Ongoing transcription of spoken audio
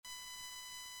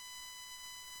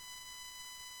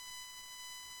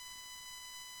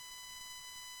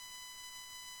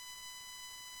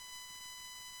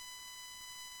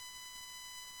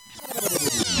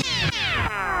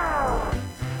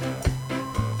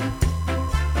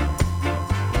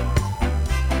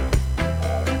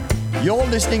You're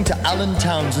listening to Alan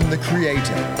Townsend, the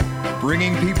creator,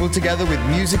 bringing people together with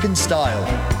music and style,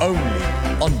 only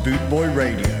on Bootboy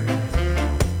Radio.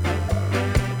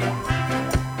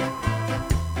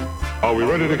 Are we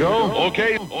ready to go?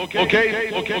 Okay.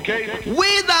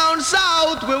 Way down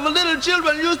south, where the little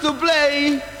children used to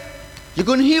play, you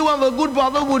can hear what the good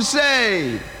brother would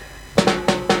say.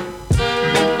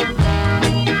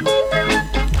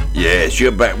 Yes,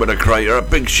 you're back with the creator. A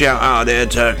big shout out there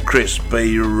to Chris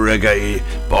B. Reggae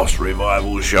Boss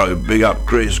Revival Show. Big up,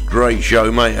 Chris. Great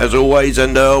show, mate, as always.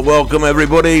 And welcome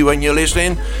everybody when you're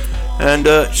listening. And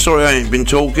sorry I ain't been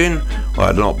talking. I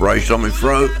had an operation on my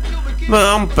throat. But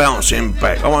I'm bouncing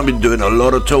back. I won't be doing a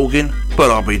lot of talking, but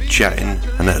I'll be chatting,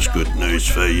 and that's good news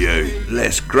for you.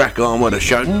 Let's crack on with the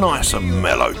show. Nice and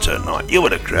mellow tonight. You're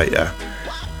with the creator,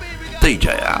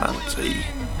 DJ Alan T.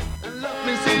 Let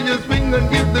me see you swing and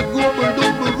give the global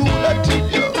rule I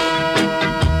teach you.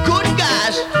 Good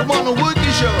gosh, I'm on a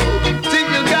working show. Think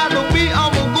you got to be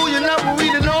on the go, you never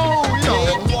really know, you know.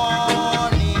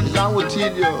 As I would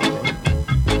tell you.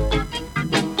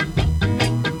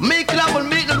 Make love and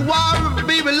make it war,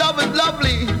 baby, love is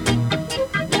lovely.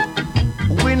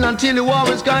 Wait until the war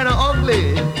is kinda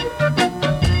ugly.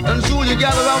 And so you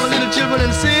gather around with little children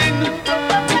and sing,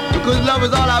 because love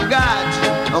is all I've got.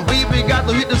 And baby, got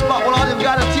to hit the spot with all you've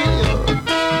got to tell you.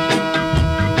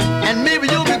 And maybe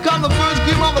you'll become the first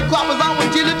cream of the crop as I'm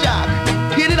with Tilly Jack.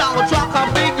 Hit it on the track,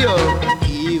 I'll beg you.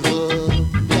 Evil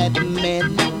that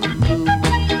men do.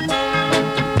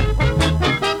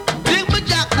 Take my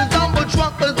jack, cause I'm a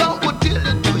trunk, cause I'm with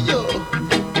Tilly to you.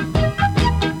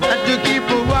 And to keep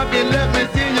it rocking, let me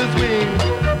see you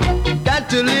swing. Got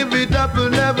to live it up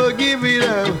and never give it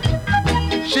up.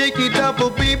 Shake it up, oh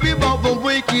baby, bump and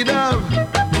break it up.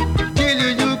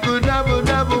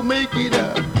 Never make it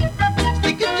up.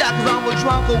 Stick your jackets on the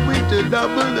trunk with the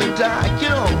double attack, you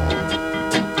know.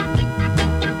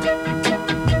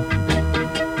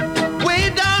 Way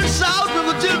down south where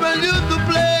the children used to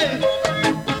play,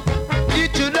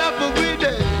 each and every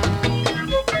day.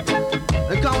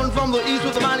 They're coming from the east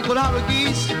with the man called Harry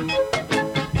Geese,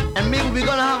 and maybe we're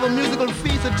gonna have a musical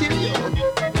feast until you.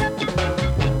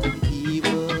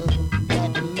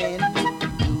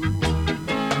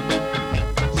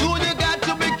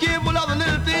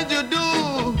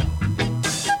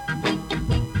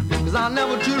 I'll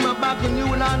never turn my back on you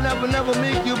and I'll never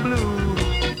make you blue.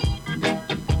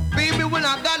 Baby, when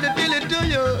I got to tell it to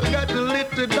you, got to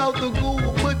let the doubt to go,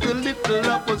 but to lift it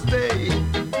up and stay.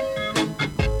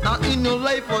 Now in your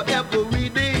life for every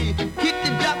day. Hit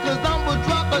the jack cause I'm a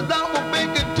truck, cause I'm a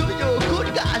make it to you.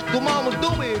 Good gosh, come on,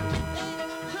 do it.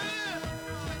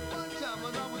 One time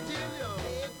and I will tell you,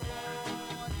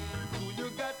 you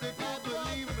got to go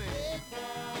believe me.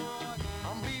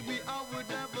 And baby, I would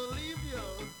never leave you.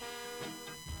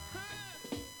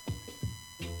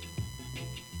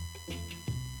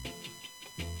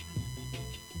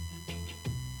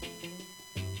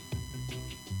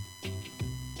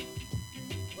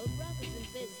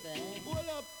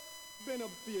 Been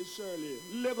up here, Shirley.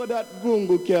 Look at that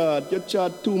gungo cat. You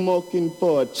chat too much in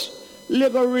porch.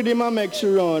 Look at rhythm and make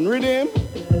you run. Rhythm?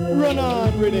 Run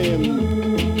on,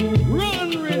 rhythm.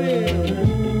 Run, rhythm.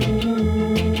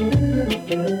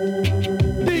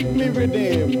 Dig me,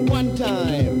 rhythm. One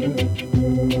time.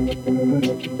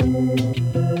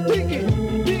 Dig it,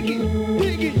 dig it,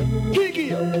 dig it, dig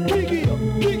it up, dig it up,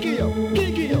 dig it up,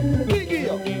 dig it up, dig it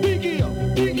up, dig it up,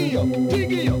 dig it up,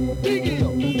 dig it up, dig it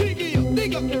up, dig it up,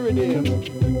 dig up the rhythm.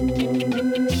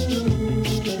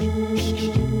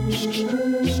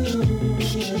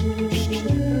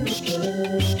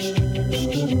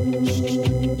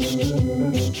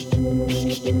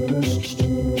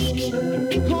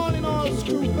 Calling all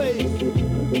screw face.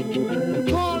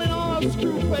 Calling all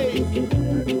screw face.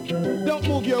 Don't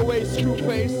move your waist, screw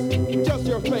face. Just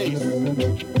your face.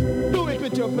 Do it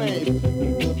with your face.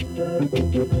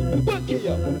 Bucky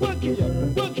up, bucky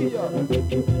up, bucky up.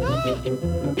 Ah.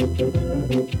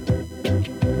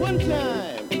 One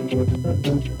time.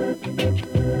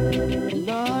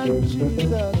 Lord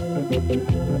Jesus.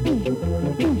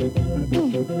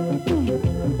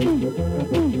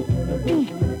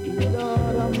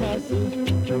 Lord have mercy.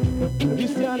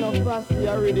 This year no fast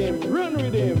here with him. Run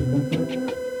with him.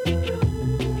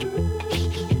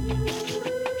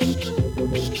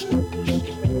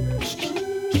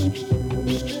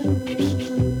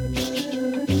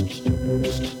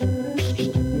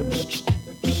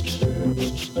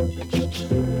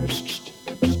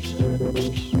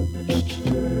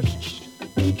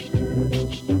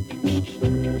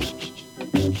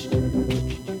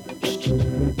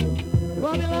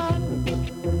 Babylon,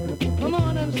 come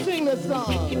on and sing a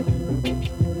song.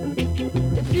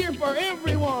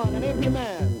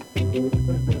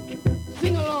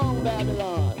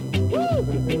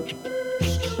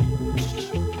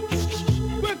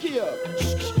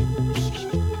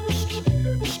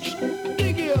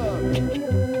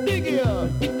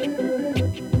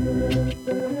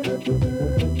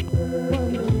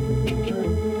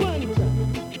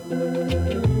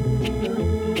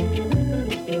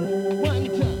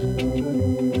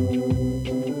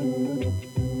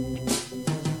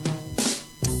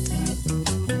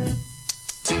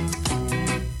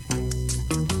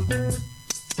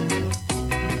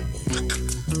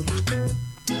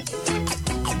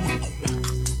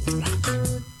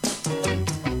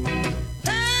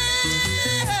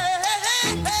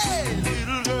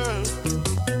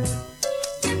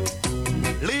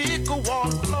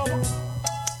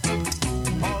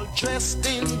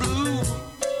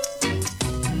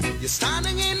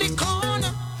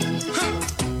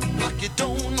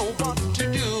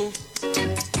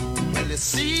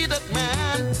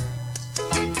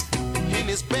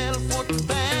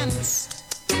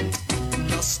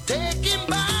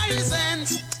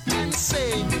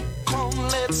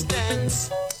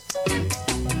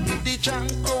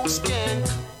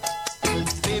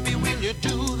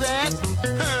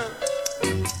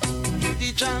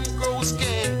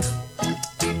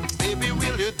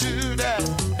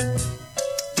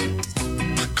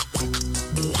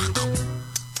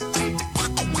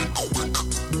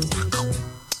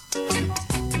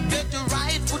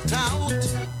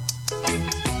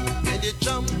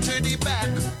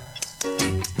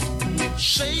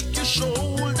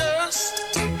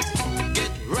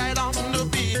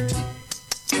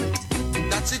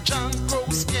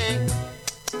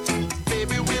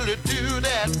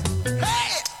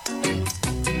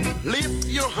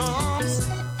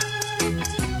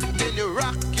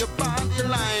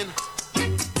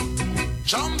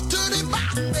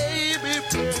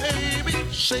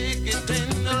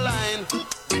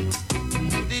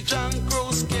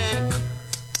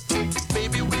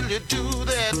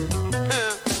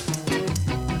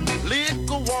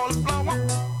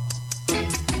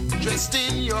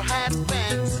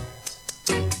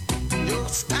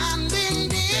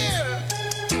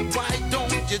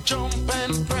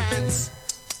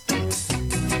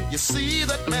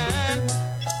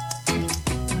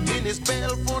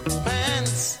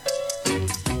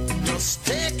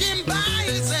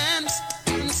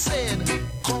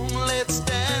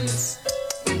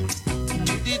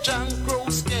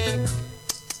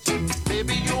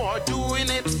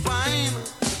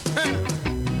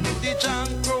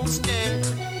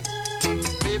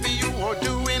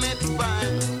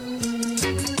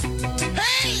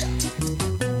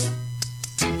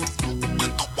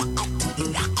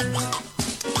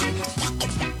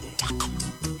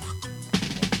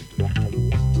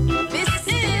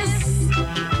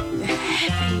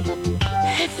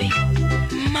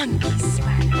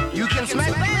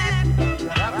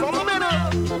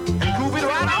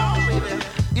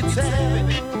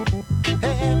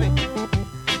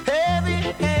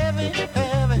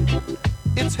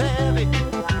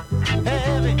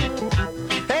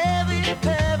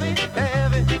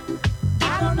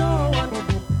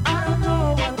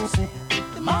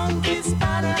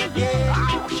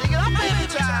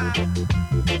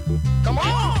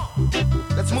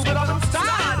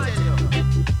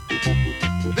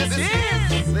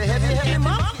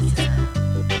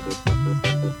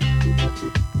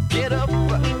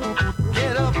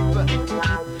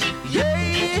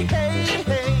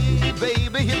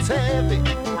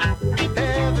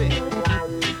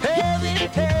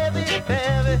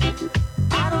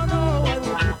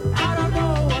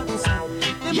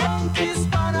 Monkey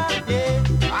Spanner.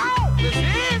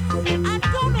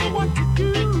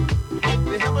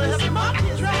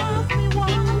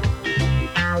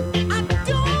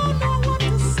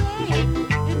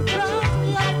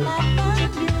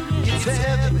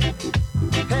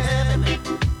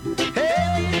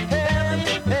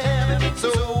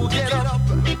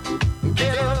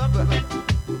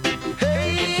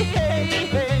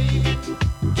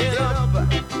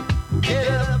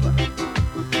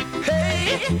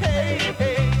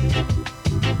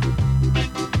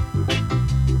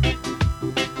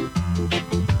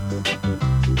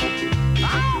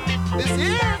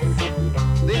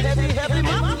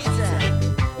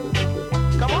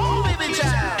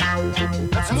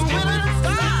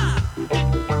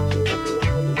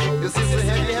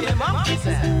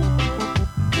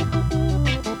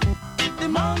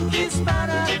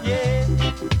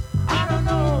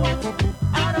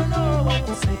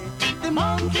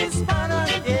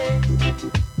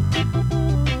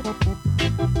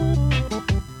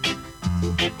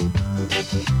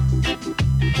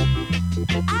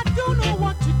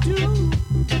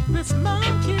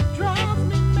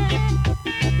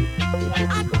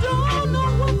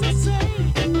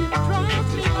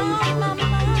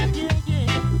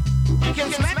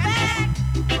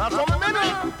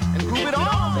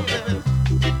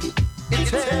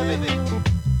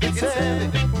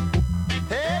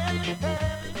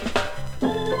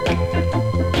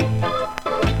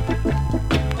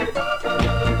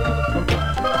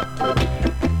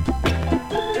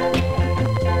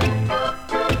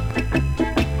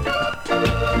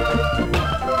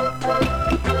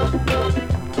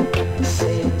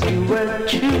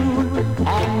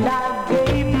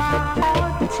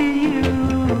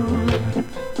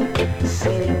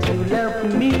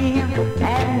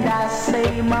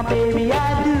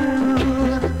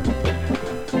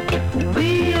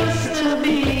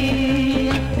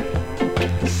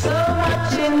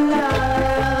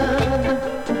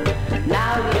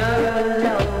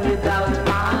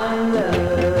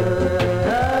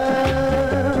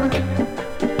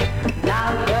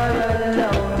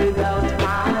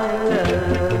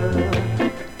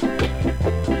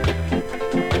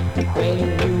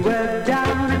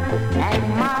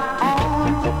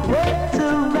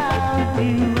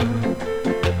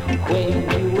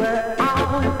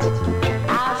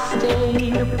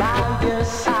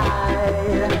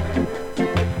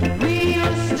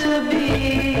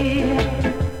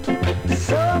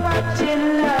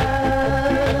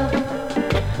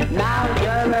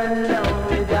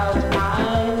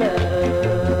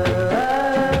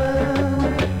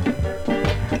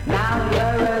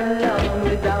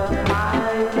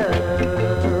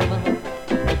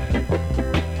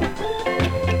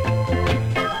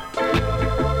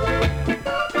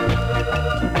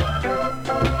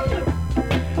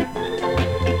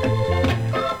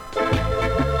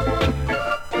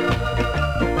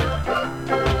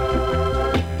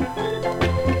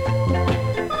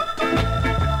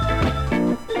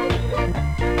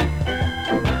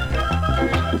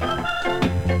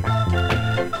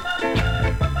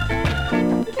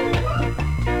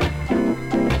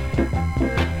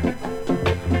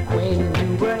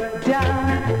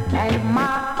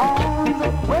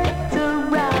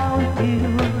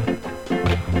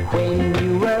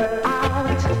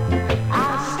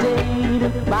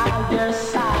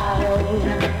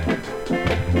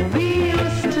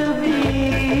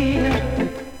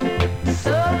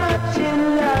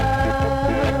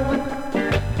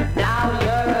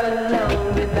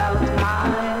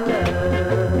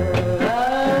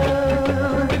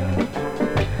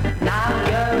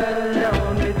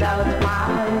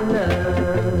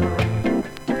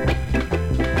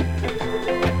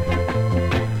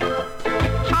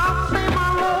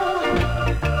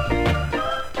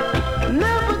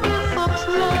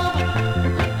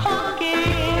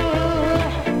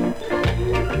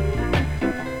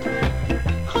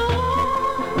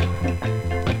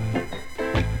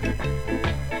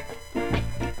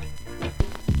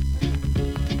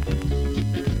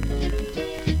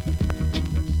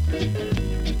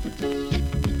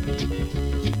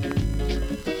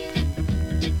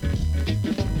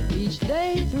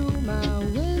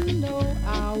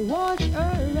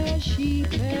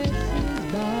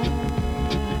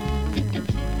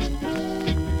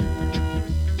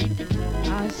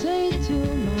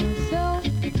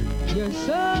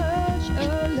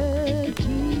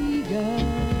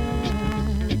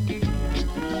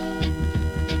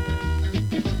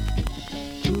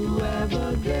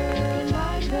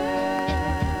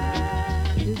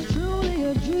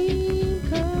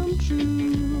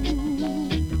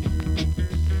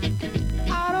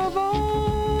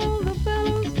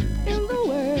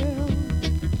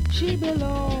 she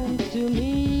belonged to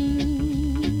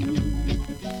me.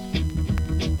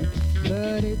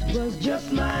 But it was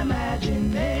just my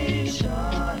imagination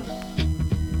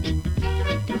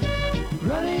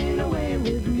running away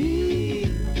with me.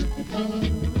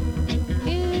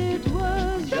 It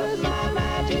was just my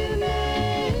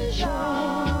imagination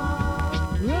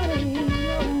running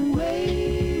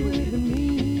away with me.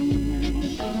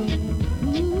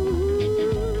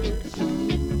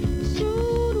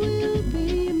 Soon we'll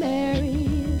be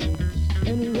married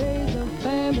and raise a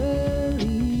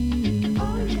family.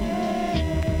 Oh yeah.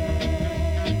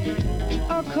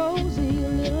 A cozy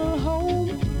little home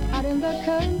out in the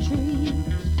country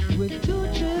with 2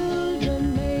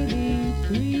 children, maybe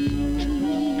 3.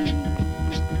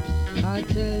 I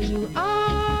tell you, I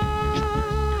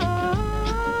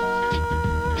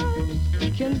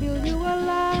can build you a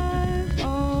life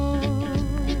on.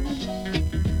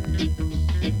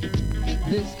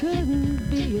 This couldn't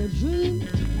be a dream,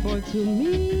 for to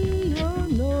me you're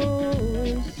no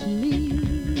sleep.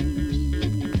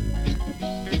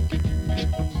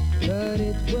 But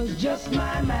it was just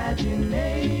my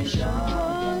imagination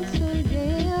once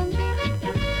again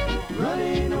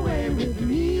running away with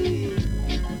me.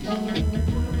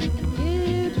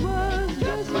 It was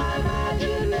just my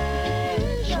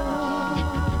imagination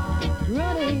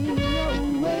running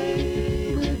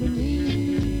away with me.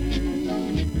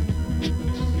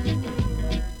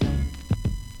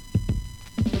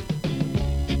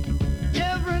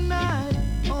 Every night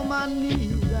on my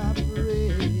knees I pray,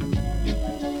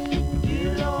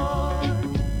 dear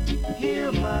Lord,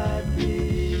 hear my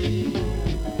plea.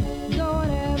 Don't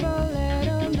ever let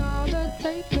another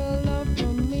take her love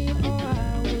from me, or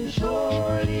I will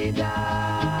surely die.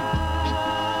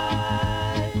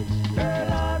 Her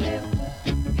love is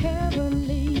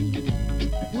heavenly,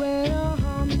 where her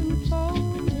arms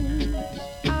enfold me.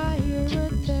 I hear a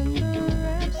tender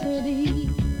rhapsody,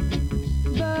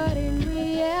 but in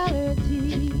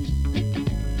reality,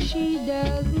 she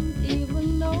doesn't even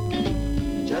know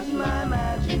me. Just my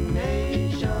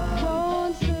imagination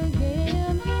once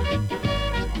again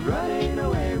running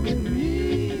away with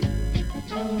me.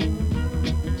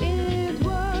 It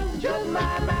was just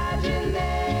my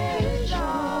imagination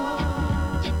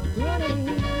running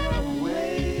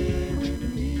away with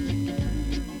me.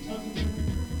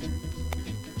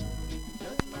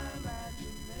 Just my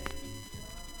imagination.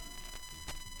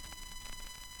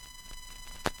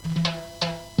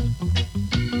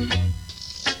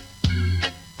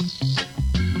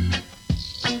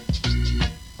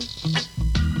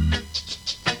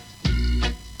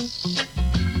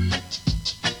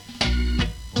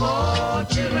 Oh,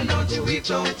 children, don't you weep,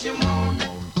 don't you mourn.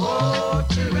 Oh,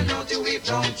 children, don't you weep,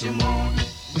 don't you mourn.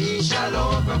 We shall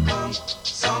overcome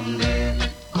someday.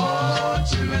 Oh,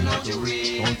 children, don't you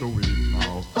weep. Don't you weep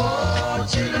now. Oh,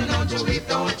 children, don't you weep,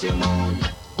 don't you mourn.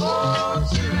 Oh,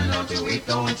 children, don't you weep,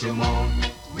 don't you mourn.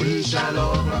 We shall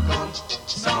overcome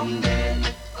someday.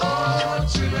 Oh,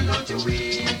 children, don't you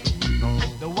weep.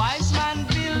 The wise man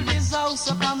built his house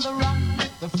upon the rock.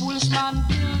 The foolish man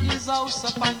built his house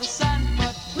upon the sand.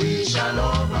 But we shall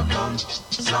overcome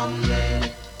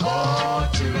someday. Oh,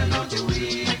 children, don't you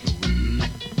weep.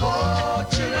 Oh,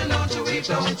 children, don't you weep,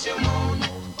 don't you mourn.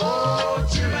 Oh,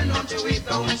 children, don't you weep,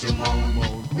 don't you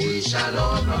mourn. We shall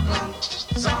overcome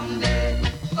someday.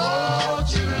 Oh,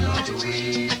 children, don't you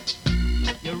weep.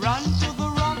 You run to the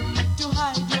rock to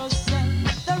hide yourself.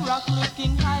 The rock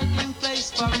looking hiding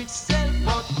place for itself.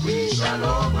 But we shall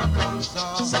overcome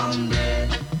someday.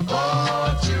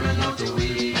 Oh, children, don't you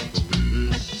weep.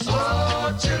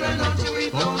 Oh, children, don't you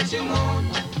weep, don't you mourn.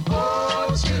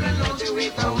 Oh, children, don't you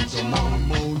weep, don't you mourn.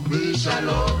 We shall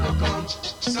overcome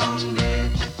someday.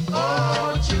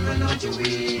 Oh, children, don't you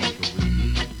weep.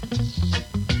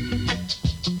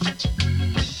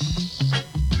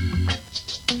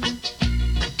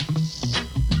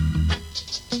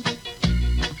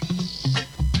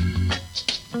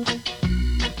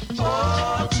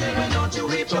 Oh, children, don't you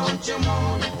weep, don't you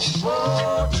mourn.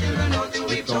 Oh, children, don't you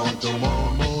weep, don't you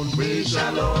mourn. We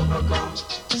shall overcome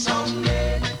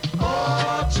someday.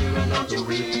 Oh, children, don't you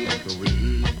weep.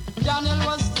 Daniel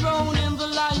was thrown in the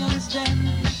lion's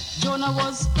den. Jonah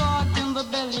was caught in the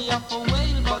belly of a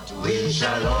whale. But we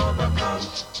shall overcome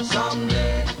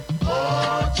someday.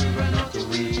 Oh, children, don't you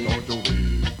weep.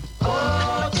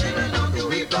 Oh, children, don't you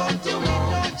weep, don't you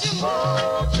mourn.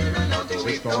 Oh, children, don't you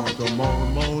weep, don't you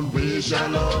mourn. We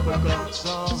shall overcome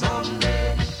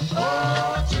someday.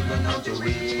 Oh, children, don't you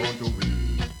weep.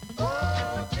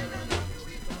 Oh, children, don't you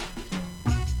weep.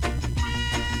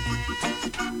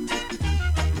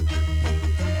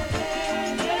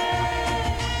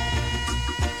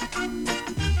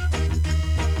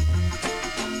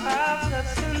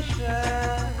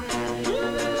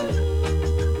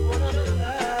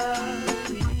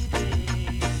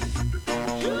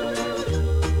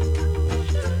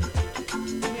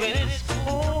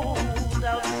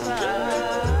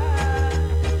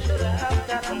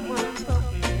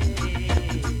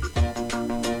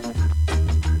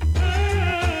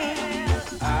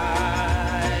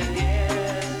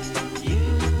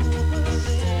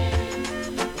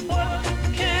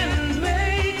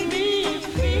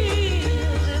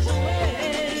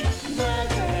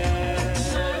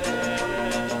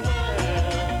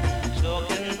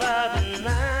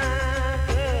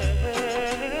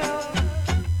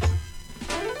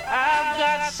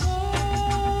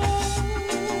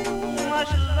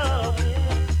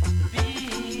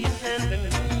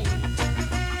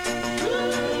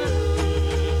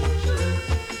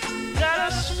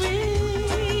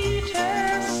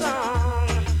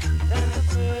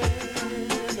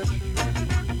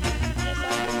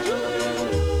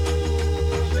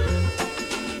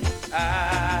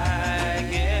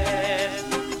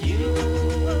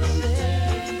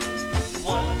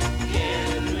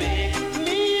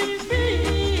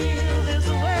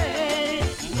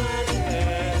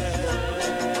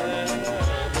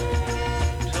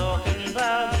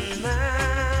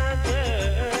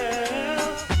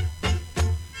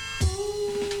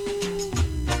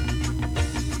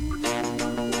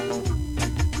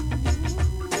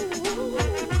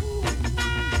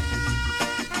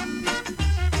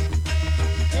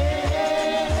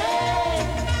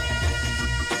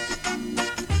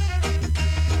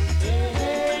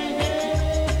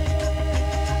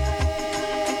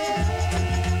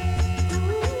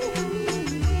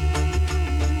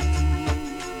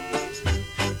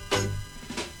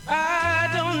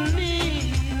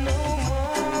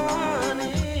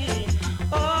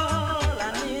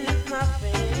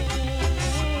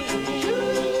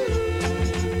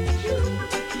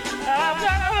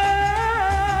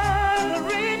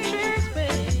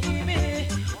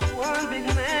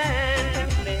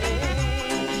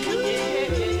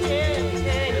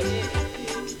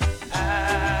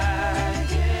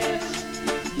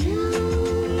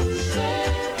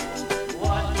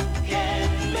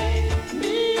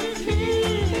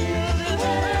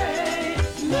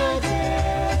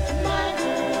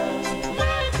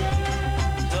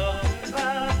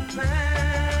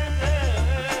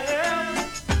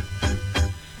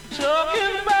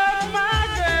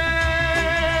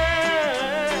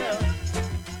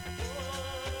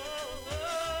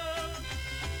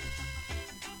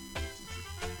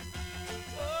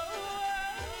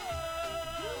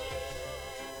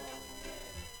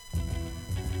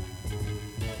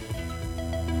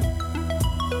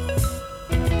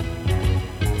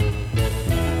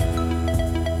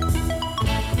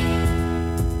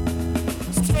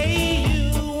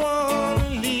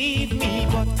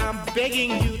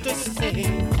 begging you to stay.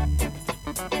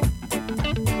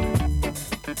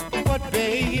 But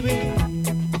baby,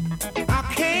 I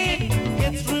can't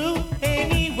get through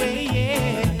anyway,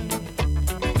 yeah.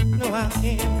 No, I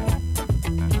can't.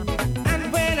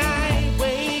 And when I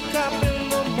wake up in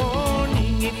the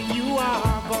morning, if you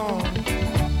are gone,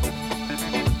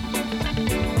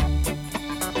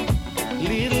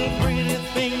 little pretty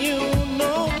thing, you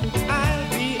know I'll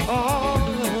be all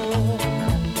alone.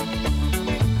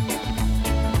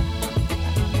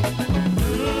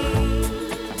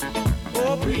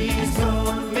 Oh, please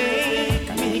don't make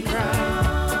me cry.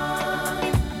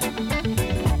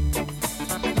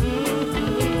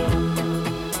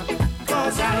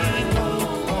 Cause I ain't no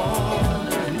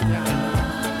wandering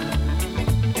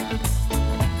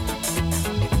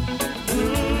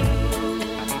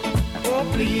oh,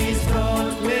 please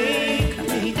don't make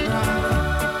me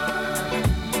cry.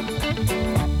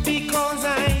 Because I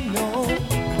know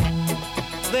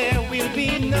there will be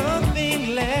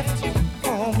nothing left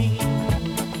for me.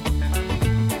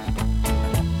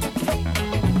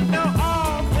 Now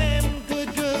all them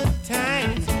good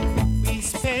times we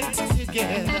spent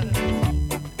together,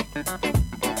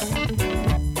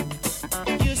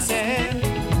 you said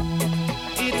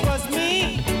it was me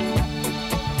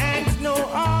and no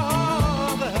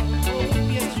other. Oh,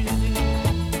 yes you do.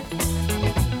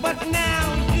 But now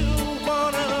you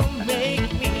wanna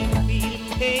make me feel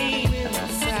pain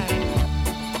inside.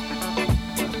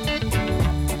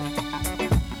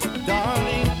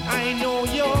 Darling, I know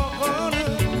you're gonna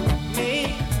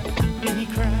make me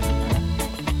cry.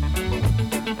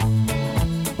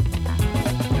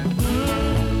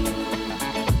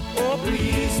 Oh,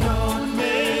 please don't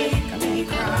make me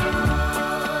cry.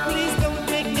 Please don't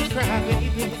make me cry,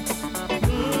 baby.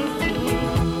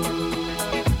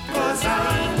 Cause I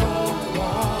don't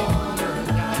wanna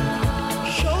die.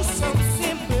 Show some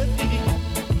sympathy.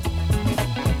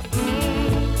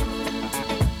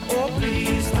 Oh,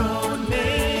 please don't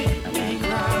make me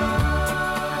cry.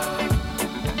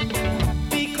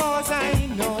 Because I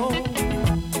know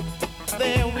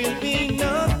there will be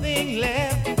nothing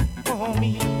left for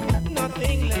me.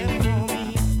 Nothing left for me.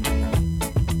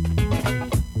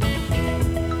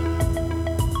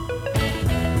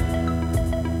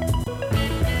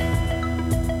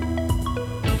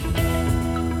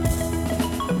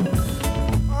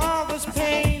 All this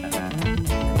pain,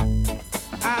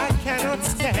 I cannot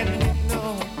stand it, no.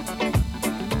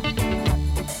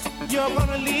 You're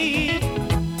gonna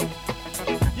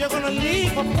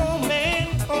leave a poor man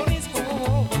on his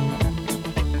own.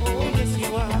 Oh, yes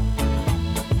you are.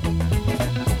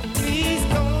 Please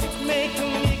don't make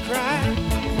me cry,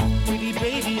 pretty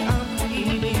baby, I'm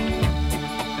pleading.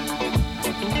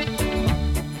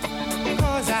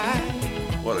 Cause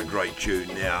What a great tune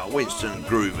now. Winston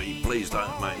Groovy, please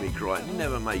don't make me cry.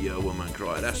 Never make your woman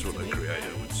cry. That's what the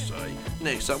creator would say.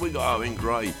 Next up, we got Owen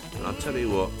Gray. And I'll tell you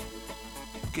what,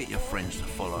 get your friends to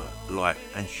follow, like,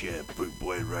 and share Boot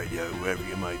Boy Radio wherever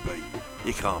you may be.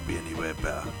 You can't be anywhere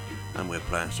better. And we're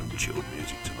playing some chilled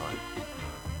music tonight.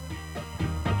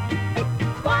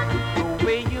 The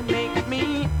way you make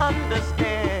me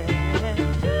understand,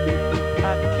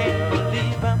 I can't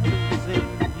believe I'm losing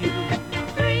you.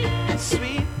 The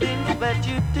sweet things that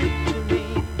you do to me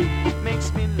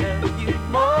makes me love you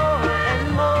more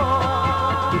and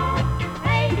more.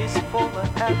 It's for the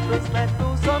apples that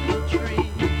goes on the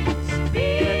trees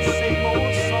that sing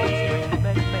more songs, bring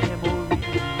back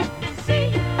memories.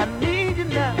 I need you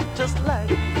now just like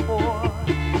before,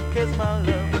 'cause my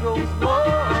love grows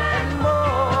more and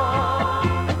more.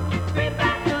 Bring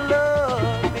back the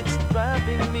love, it's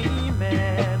driving me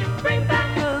mad. Bring back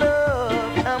the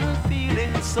love, I'm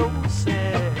feeling so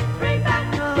sad. Bring back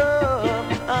the love,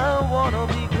 I wanna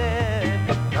be glad.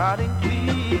 Darling,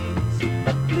 please,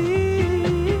 please.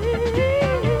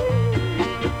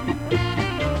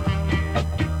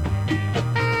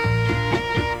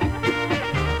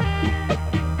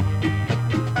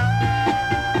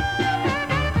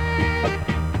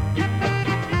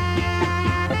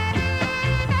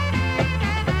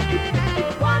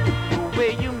 The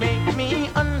way you make me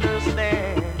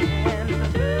understand,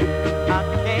 I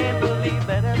can't believe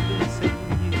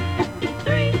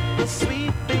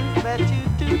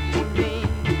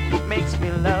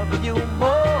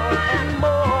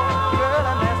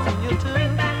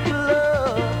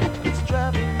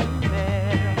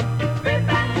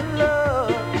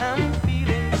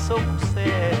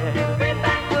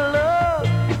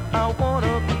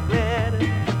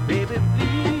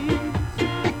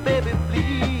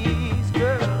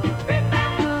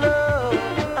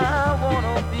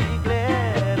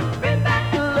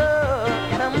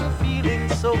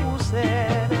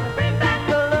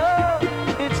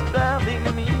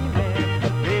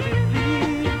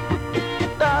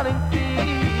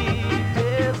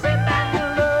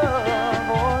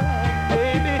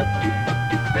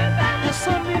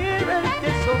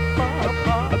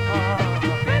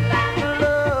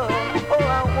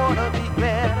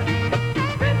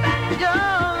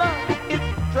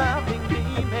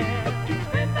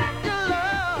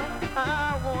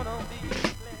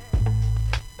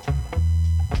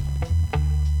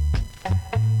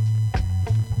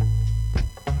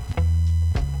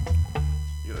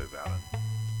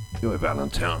You're with Alan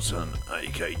Townsend,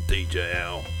 aka DJ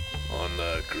Al, on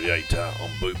the Creator on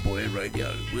Bootboy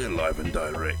Radio. We're live and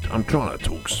direct. I'm trying to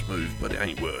talk smooth, but it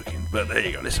ain't working. But there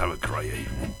you go, let's have a great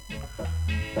evening.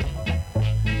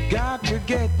 Got to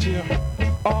get you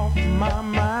off my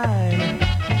mind.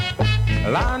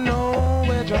 Well, I know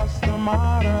we're just a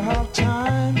matter of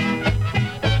time.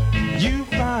 You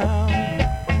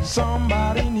found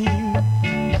somebody new.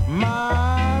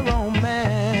 My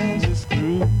romance is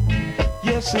through.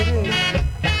 Yes, it is.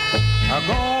 I'm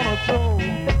gonna throw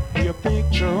your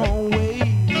picture away.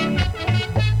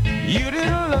 You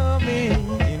didn't love me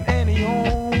in any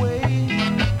old way.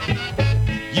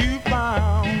 You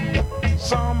found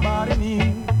somebody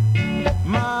new.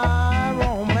 My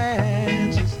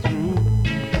romance is through.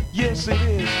 Yes, it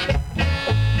is.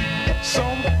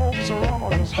 Some folks are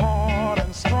all as hard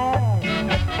and strong.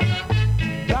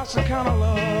 That's the kind of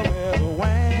love where the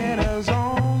wind is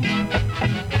on.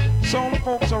 Some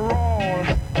folks are all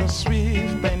just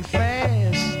swift and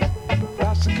fast.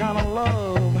 That's the kind of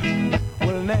love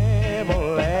will never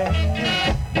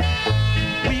last.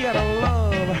 We had a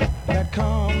love that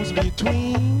comes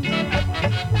between.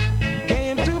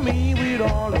 Came to me with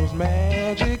all those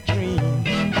magic dreams.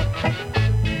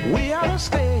 We ought to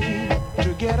stay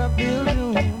together, build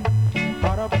room.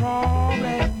 But a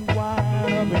problem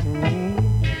wind up in the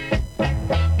room.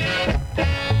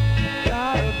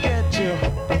 Gotta get you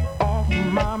off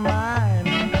my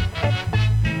mind.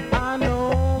 I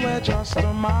know we're just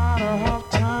a matter of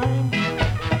time.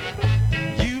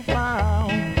 You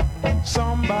found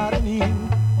somebody new.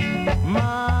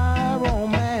 My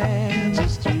romance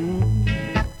is through.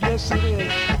 Yes, it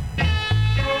is.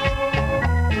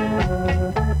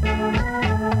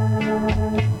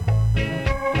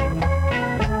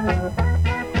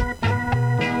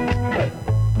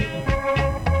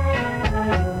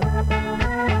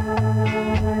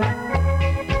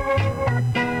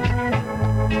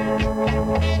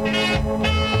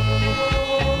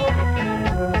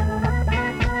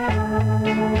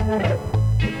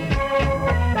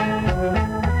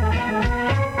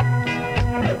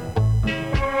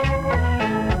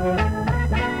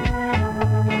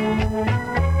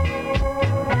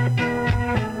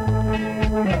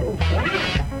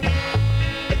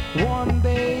 One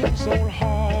day, this old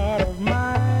heart of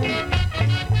mine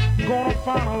gonna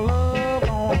find a love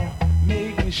gonna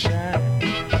make me shine.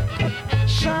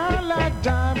 Shine like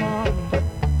diamond,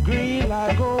 green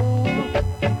like gold.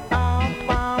 I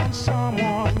found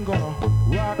someone gonna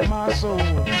rock my soul.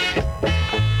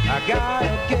 I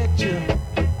gotta get you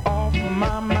off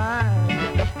my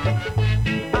mind.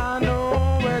 I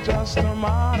know we're just a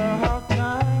matter of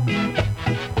time.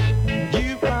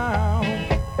 You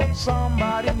found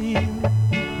somebody new.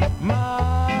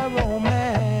 My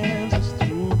romance is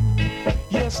through.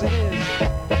 Yes, it is.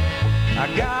 I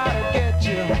gotta get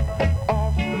you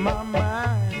off my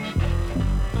mind.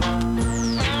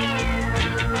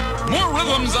 More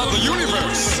rhythms of the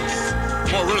universe.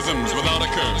 More rhythms without a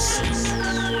curse.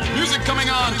 Music coming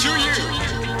on to you.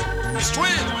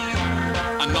 Straight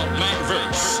and not blank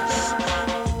verse.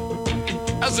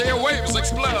 As the airwaves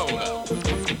explode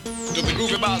to the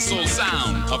groovy bass soul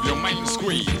sound of your main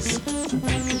squeeze.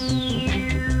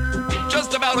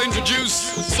 Just about to introduce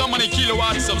so many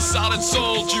kilowatts of solid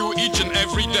soul to you each and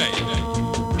every day.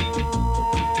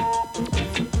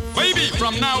 Baby,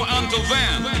 from now until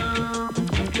then,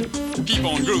 keep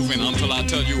on grooving until I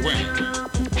tell you when.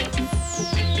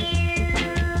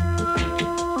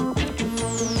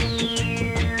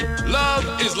 Love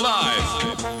is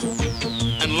life,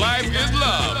 and life is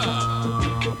love.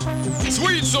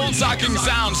 Sweet soul-sucking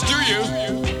sounds to you,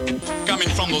 coming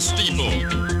from the steeple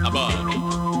above.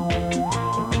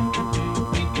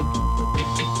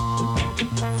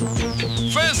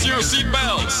 Fasten your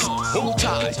seatbelts, hold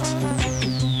tight.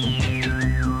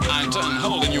 I turn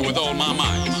holding you with all my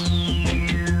might.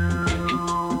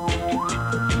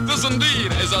 This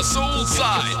indeed is a soul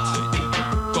sight.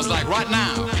 Cause like right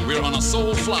now, we're on a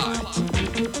soul flight.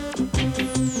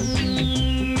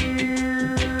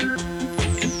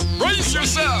 Brace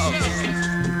yourself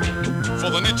for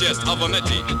the nittiest of the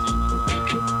nitty,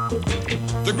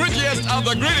 the grittiest of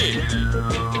the gritty,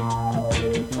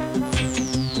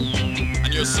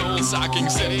 and your soul-sucking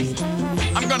city.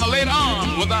 I'm gonna lay it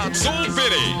on without soul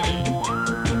pity.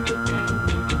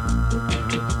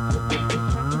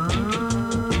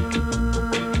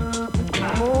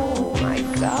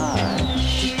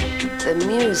 The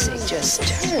music just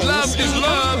turns. Love is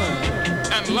love,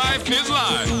 and life is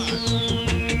life.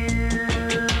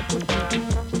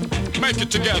 Make it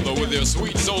together with your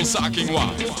sweet soul-sucking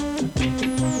wife.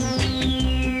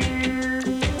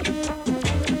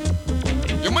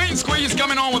 Your main squeeze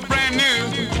coming on on with brand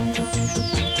new.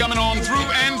 Coming on through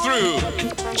and through,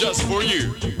 just for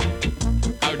you.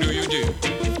 How do you do?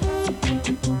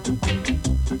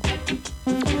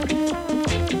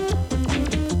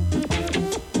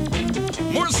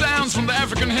 More sounds from the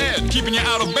African head, keeping you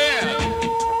out of bed.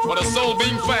 What a soul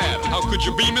being fed, how could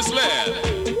you be misled?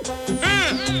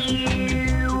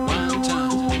 One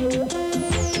time.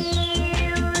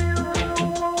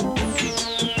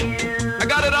 I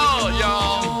got it all,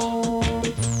 y'all.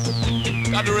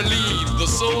 Got to relieve the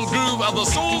soul groove of the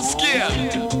soul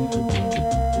skin.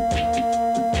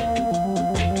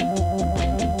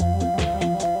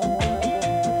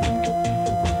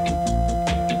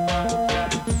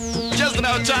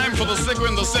 Time for the sicker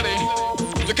in the city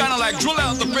to kind of like drill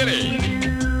out the pity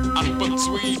and put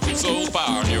sweet soul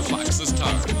power in your flax's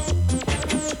tar.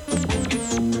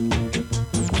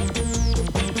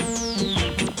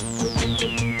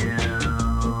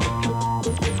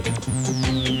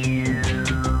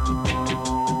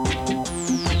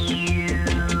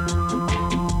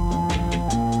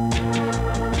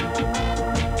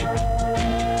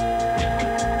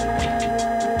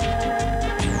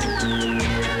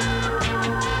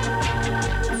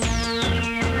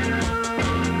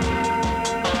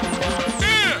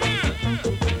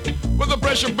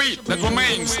 Beat that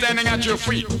remains standing at your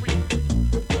feet.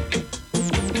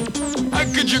 How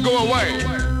could you go away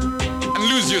and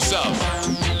lose yourself?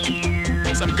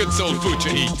 Some good soul food to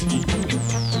eat.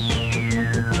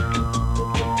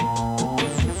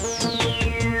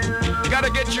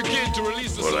 Gotta get your kid to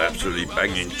release the soul. Well, absolutely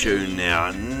banging tune now.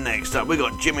 Next up, we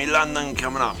got Jimmy London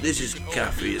coming up. This is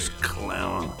Caffey's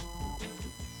Clown.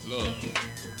 Love.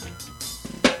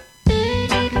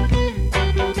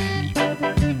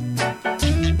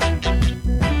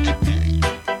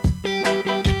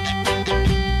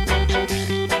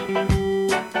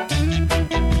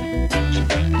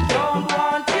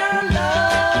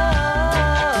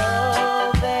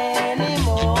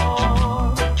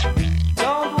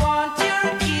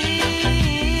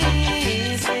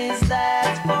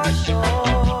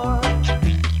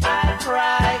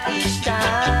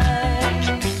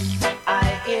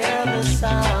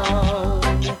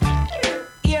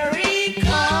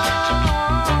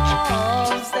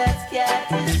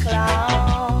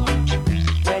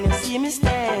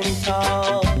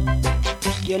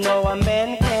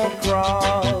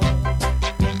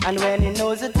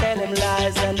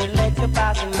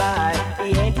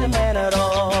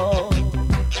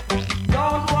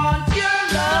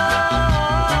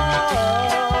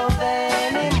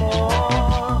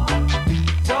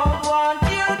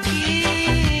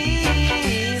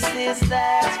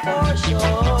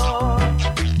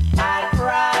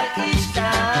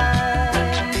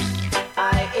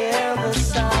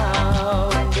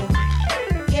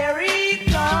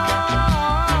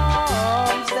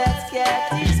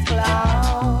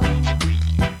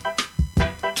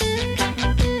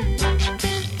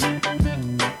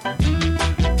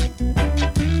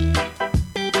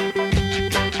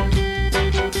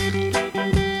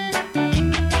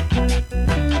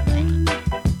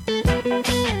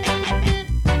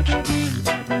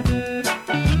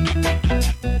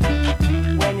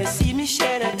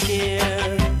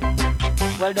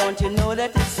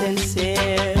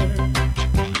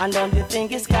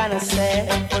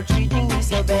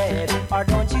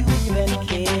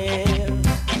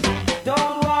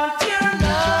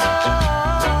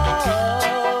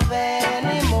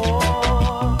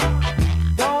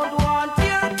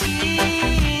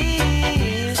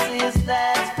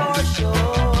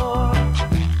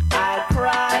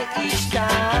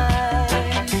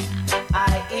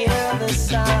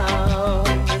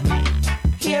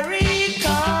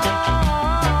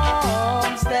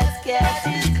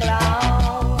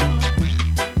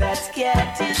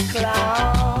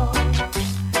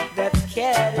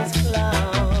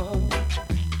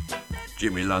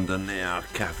 Jimmy London now,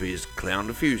 Caffey's Clown.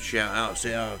 A few shout outs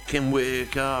there. Kim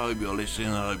Whitaker, I hope you're listening,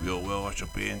 I hope you're well, I shall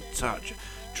be in touch.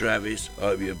 Travis, I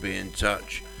hope you'll be in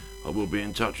touch. I will be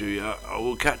in touch with you. I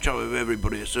will catch up with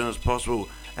everybody as soon as possible.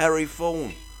 Harry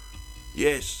Fawn.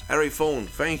 Yes, Harry Fawn,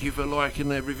 thank you for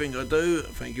liking everything I do.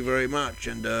 Thank you very much.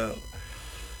 And,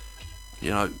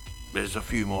 you know, there's a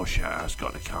few more shout outs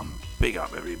got to come. Big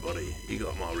up everybody. You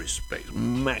got my respect,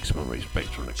 maximum respect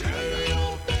from the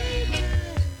creator.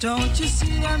 Don't you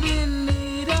see I'm in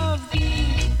need of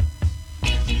you?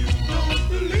 You don't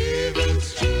believe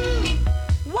it's true.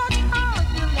 What have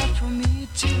you left for me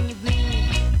to do?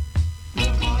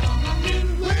 Look how long I've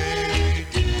been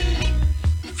waiting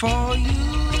for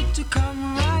you to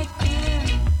come right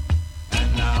in.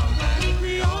 And now that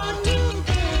we are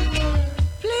together,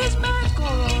 please make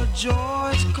all our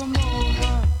joys come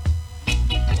over.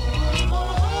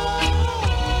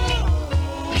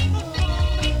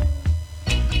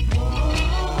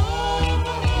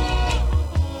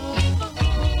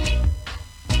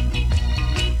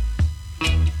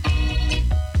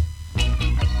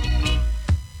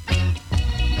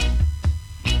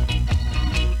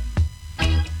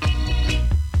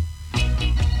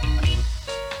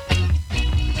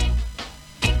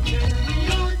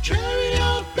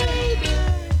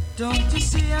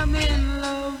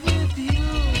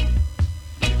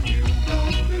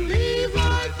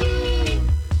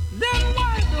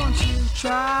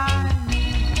 try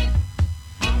me.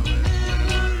 I will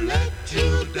never let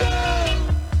you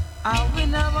down. I will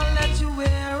never let you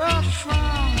wear a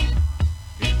frown.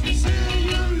 If you say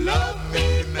you love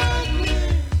me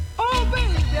madly, oh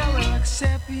baby, I will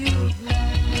accept you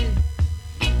gladly.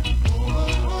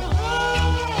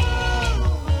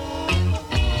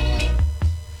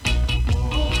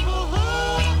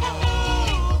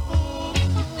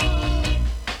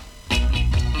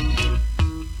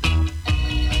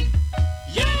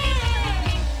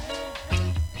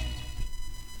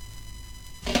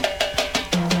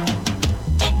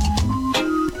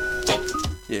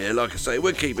 Yeah, like I say,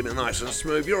 we're keeping it nice and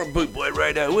smooth. You're on Bootboy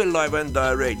Radio, we're live and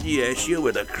direct. Yes, you're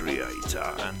with the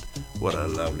creator. And what a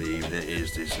lovely evening it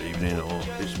is this evening or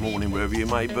this morning, wherever you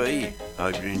may be.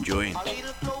 Hope you're enjoying.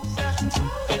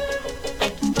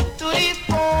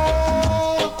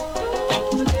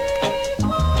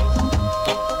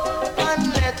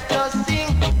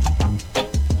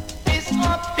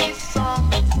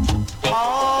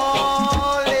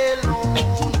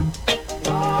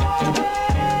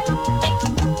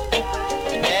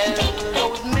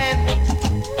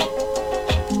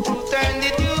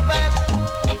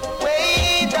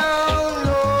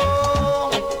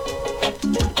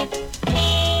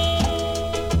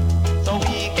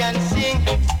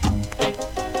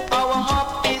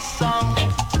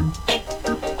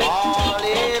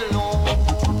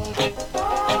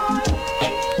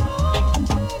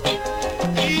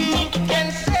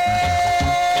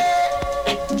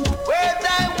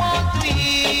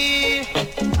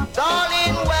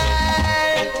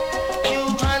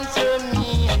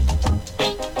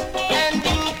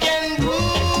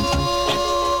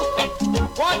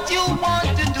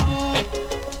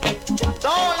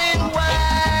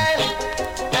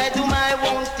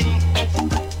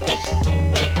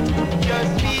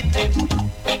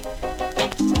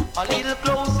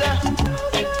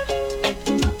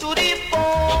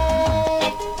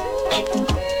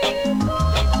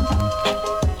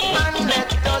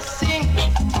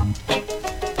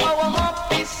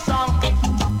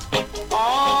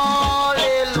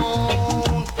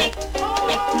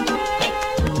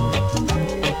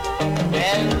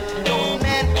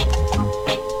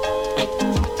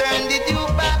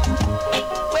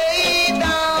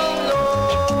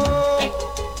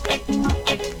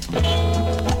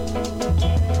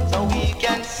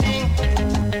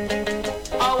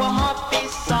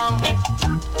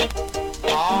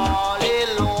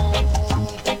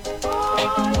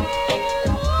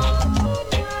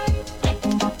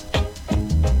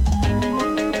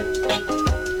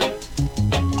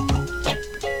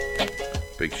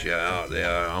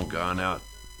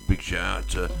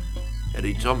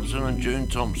 Thompson and June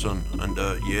Thompson, and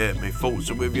yeah, my thoughts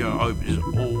are with you. I hope it's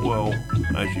all well.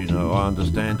 As you know, I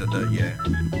understand that, yeah,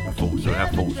 our thoughts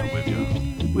are with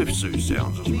you. With Sue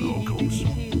Sounds as well, of course.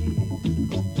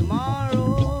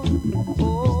 Tomorrow,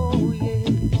 oh yeah,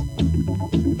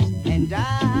 and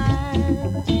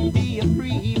I'll be a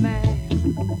free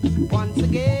man once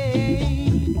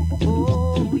again.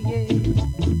 Oh yeah,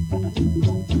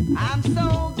 I'm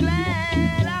so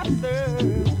glad I've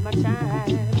served my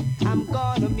time. I'm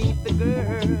gonna meet the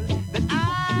girl that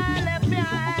I left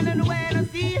behind, and when I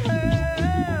see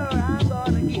her, I'm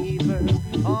gonna give her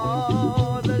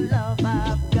all the love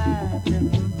I've got.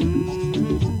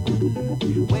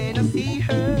 When I see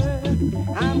her,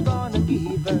 I'm gonna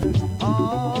give her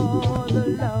all the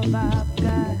love I've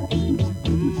got.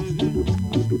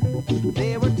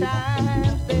 There were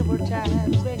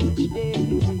times when each day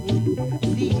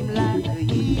seemed like a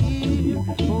year.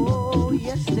 Oh,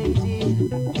 yes, they did.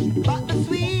 But the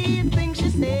sweet things she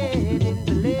said in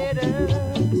the letters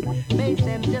made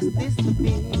them just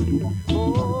disappear.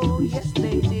 Oh, yes,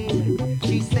 they did.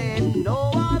 She said,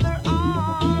 no other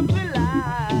arms will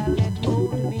I let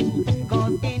hold me,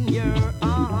 'cause in your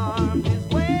arms is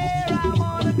where I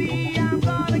wanna be. I'm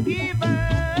gonna give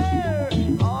her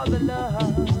all the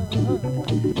love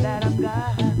that I've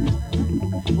got.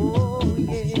 Oh,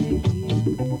 yeah.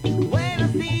 When I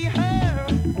see her,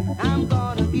 I'm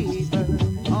gonna give her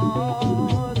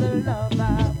all the love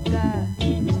I've got.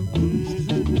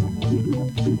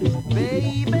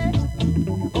 Baby,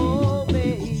 oh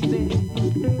baby,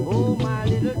 oh my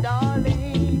little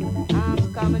darling,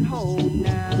 I'm coming home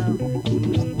now.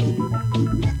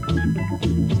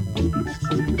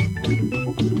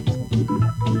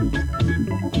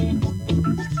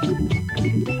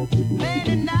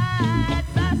 Many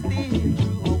nights I stare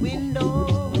through my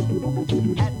window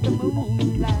at the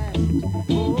moonlight.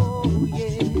 Oh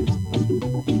yeah,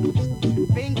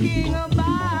 thinking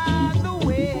about the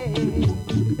way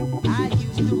I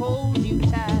used to hold you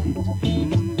tight.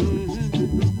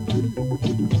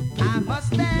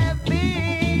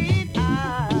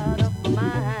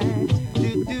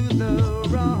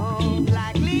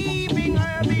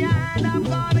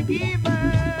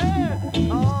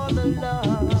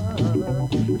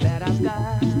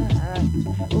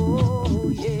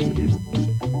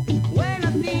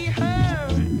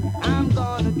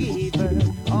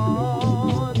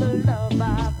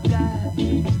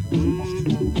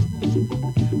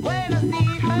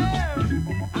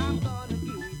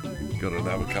 got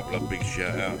another couple of big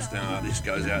shout outs now. This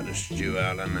goes out to Stu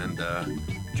Allen and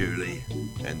Julie,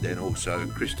 and then also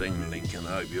Christine Lincoln.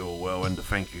 I hope you're all well, and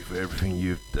thank you for everything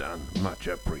you've done. Much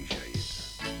appreciated.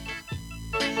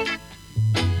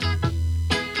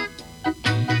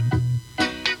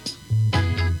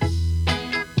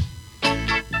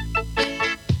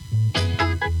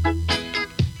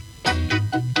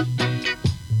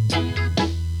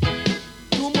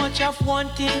 Of one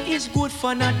thing is good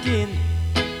for nothing.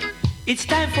 It's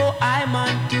time for I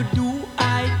man to do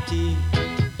I thing.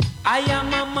 I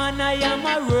am a man, I am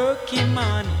a working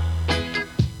man,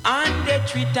 and they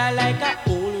treat I like a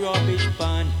old rubbish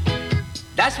pan.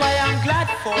 That's why I'm glad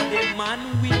for the man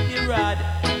with the rod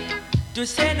to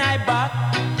send I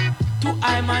back to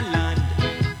I man land,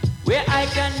 where I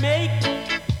can make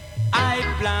I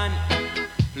plan.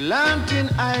 Planting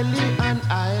Isle and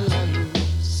Isle,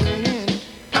 singing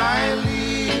Isle,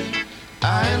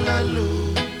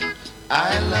 Isle,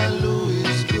 Isle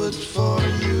is good for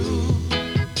you.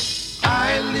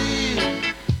 Isle,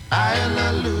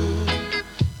 Isle,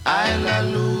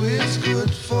 Isle is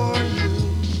good for you.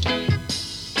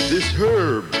 This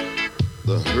herb,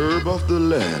 the herb of the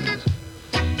land,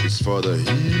 is for the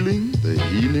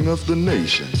healing of the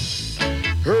nation.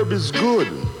 Herb is good,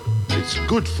 it's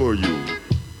good for you.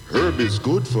 Herb is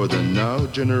good for the now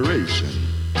generation.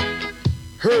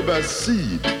 Herb as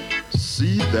seed,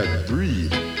 seed that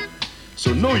breed.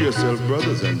 So know yourself,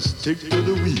 brothers, and stick to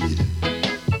the weed.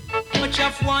 Much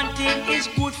of one thing is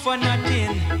good for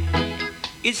nothing.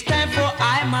 It's time for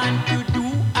I man to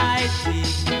do I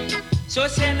thing. So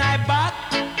send I back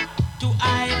to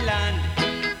Ireland.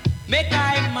 Make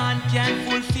I man can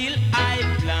fulfill I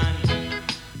plan.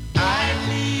 I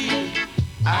live,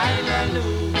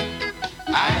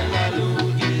 Isle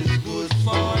is good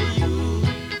for you.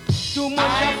 Too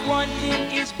much of one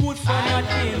thing is good for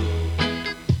nothing.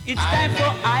 It's time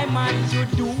for I man to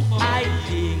do I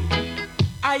thing.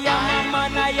 I am a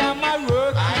man, I am a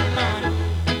working man,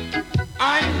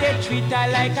 and they treat I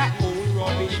like a old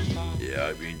rubbish man. Yeah, I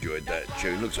hope you enjoyed that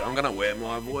tune. Looks like I'm going to wear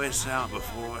my voice out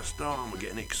before I start. I'm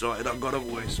getting excited. I've got a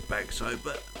voice back, so,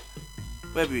 but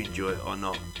whether you enjoy it or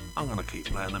not, I'm going to keep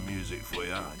playing the music for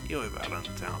you. You're with Alan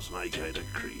Townsend, aka the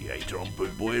creator on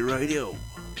Boot Boy Radio.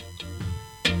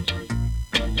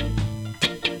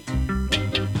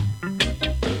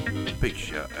 Big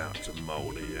shout out to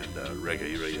Mouldy and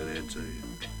Reggae Rita there too,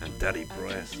 and Daddy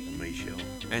Bryce and Michelle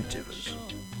and Tivers.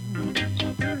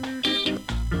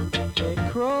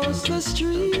 Across the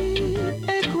street,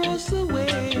 across the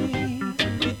way,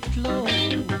 it flows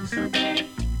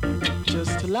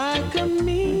just like a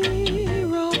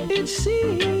mirror. It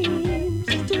seems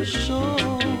to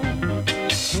show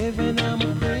heaven. I'm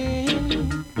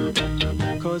praying,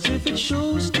 'cause if it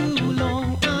shows too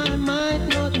long, I might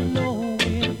not know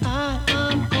where I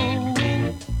am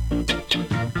going.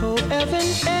 Oh, heaven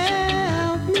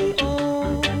help me,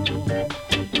 oh,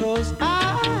 'cause I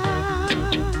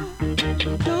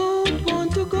don't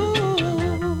want to go.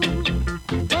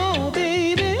 Oh,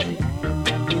 baby,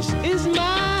 this is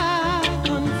my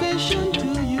confession to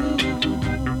you.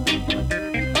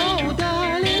 Oh,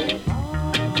 darling,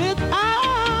 that I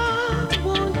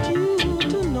want you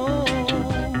to know.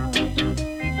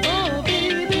 Oh,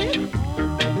 baby,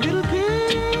 little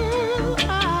girl,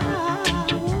 I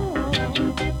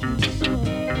want you so.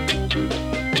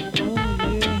 Oh,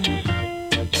 yeah.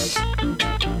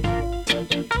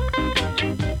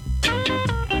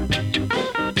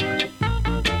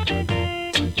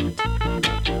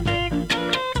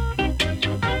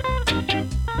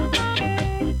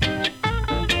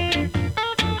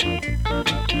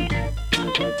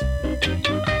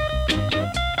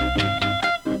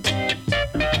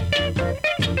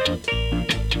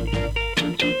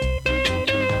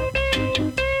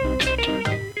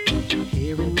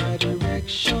 Here in my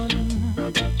direction,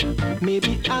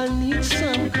 maybe I'll need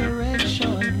some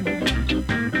correction.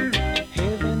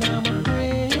 Heaven, I'm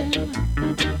praying,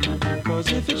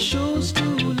 'cause if it shows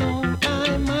too long,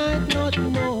 I might not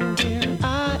know where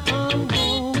I am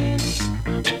going.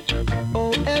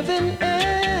 Oh, heaven,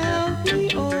 help me,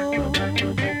 oh,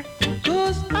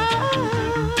 'cause I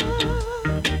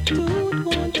don't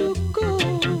want to go.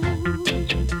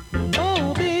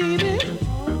 Oh, baby,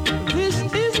 this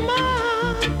is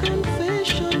my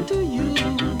confession to you.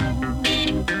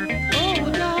 Oh,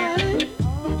 darling,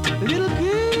 little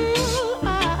girl, I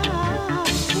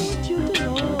want you to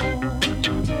know.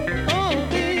 Oh,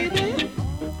 baby.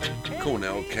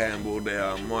 Cornell Campbell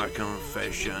there, My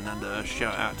Confession, and a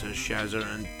shout out to Shazza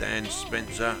and Dan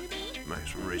Spencer.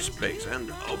 Maximum respects,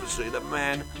 and obviously the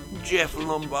man Jeff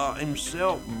Lombard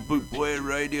himself, Boot Boy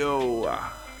Radio,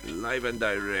 live and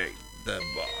direct. the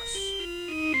boss.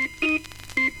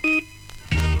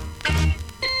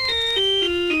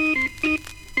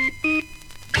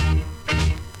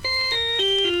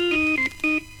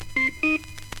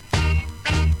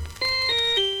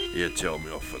 You tell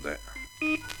me off for that.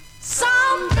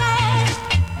 Someday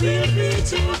we'll be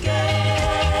together.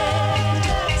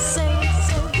 Say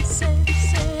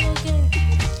again.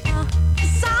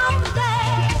 Someday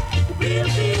we'll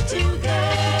be together.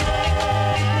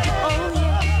 Oh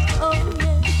yeah, oh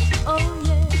yeah, oh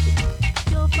yeah.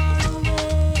 You're far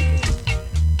away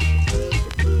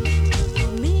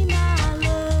from me, my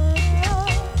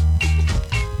love.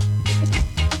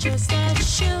 Just as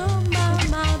sure,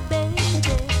 my baby.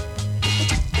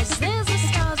 As there's the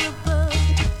stars above,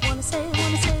 wanna say,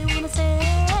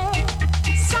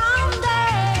 someday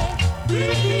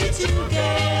we'll be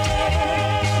together.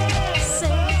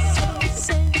 Say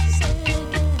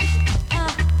again.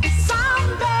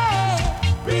 Someday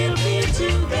we'll be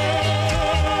together.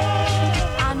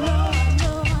 I know.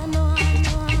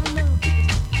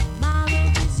 My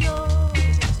love is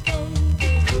yours, baby.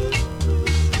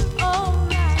 All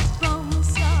right from the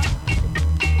start.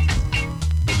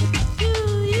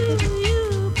 You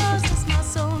possess my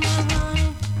soul, my honey,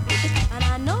 and I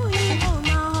know you hold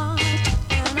my heart.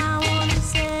 And I wanna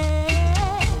say,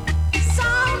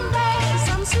 someday,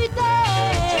 some sweet day,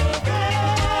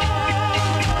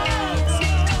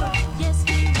 yes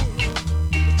we will.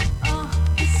 Oh,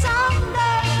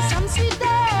 someday, some sweet day.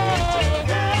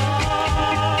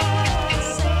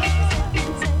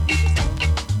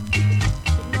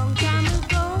 Long time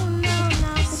ago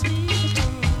now, sweet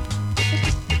day.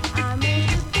 I made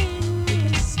a big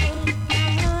mistake,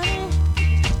 honey.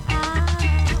 I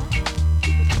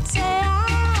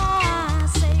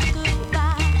say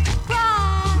goodbye, cry,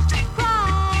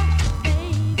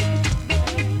 baby.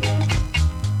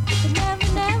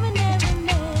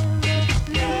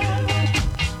 Never.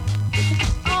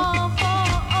 All for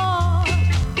all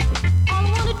I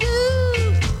wanna do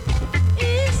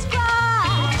is cry.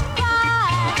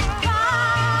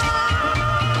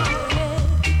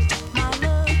 My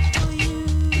love for you,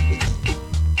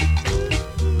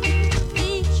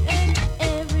 each and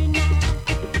every night,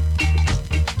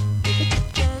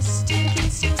 just to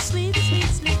kiss your sweet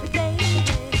sleep, baby,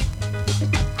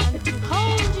 and to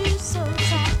hold you so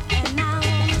tight. And I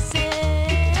wanna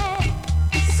say,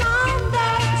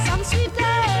 someday, some sweet day.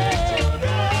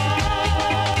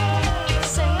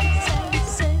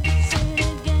 Say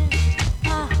again.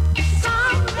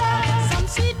 Someday, some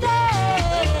sweet day.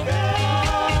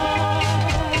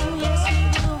 Yes we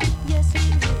will.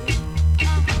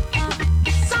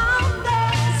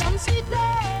 Someday, some sweet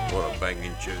day. What a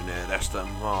banging tune there. That's the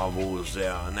Marvels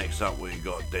there. Next up we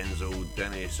got Denzel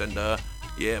Dennis, and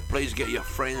yeah, please get your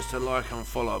friends to like and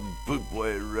follow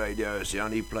Bootboy Radio. It's the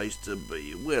only place to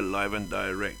be. We're live and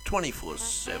direct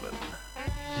 24/7.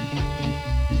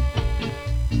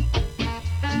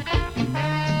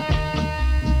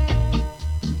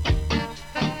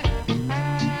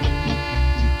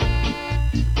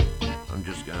 I'm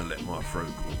just gonna let my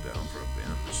throat cool down for a bit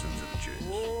and listen to the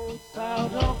tunes.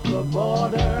 South of the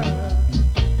border,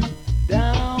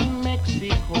 down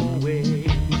Mexico way.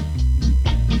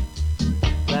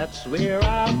 That's where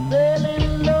I fell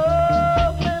in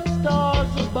love when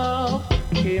stars above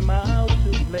came out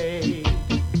to play.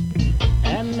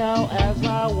 And now as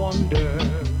I wander,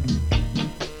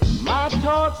 my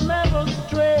thoughts never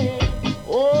stray.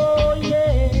 Oh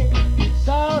yeah,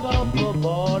 south of the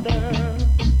border,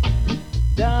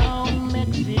 down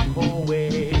Mexico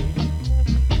way.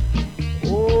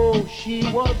 Oh, she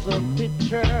was a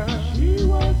picture.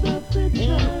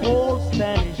 In old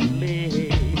Spanish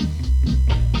lace.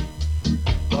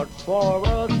 But for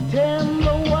a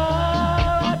tender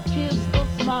while I kissed a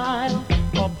smile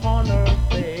upon her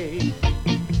face.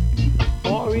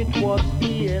 For it was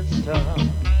fiesta,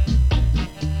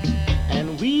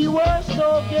 and we were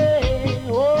so gay.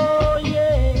 Oh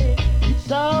yeah,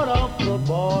 south of the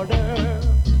border,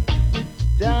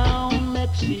 down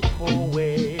Mexico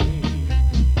way.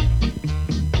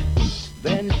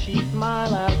 Then she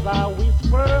smiled as I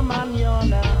whispered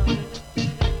mañana.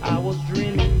 I was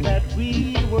dreaming that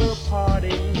we were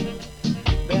parting.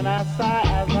 Then I sigh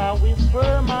as I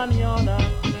whisper mañana,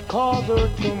 'cause her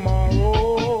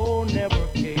tomorrow never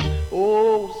came.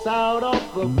 Oh, south of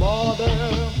the border,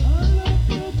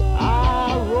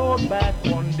 I rode back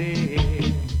one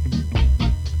day.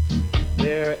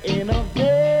 There in a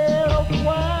veil of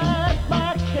white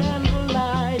by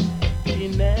candlelight, she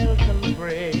knelt and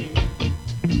prayed.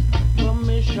 The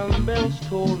mission bells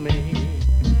told me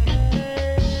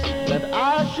that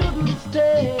I shouldn't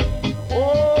stay.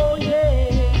 Oh yeah,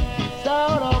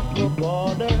 south of the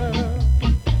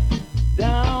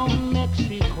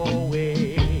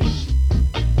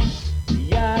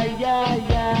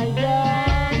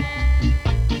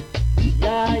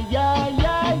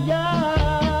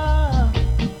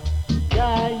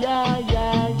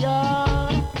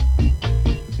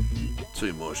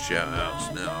shout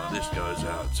outs now. This goes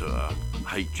out to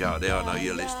H out there. I know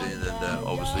you're listening, and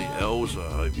obviously Els.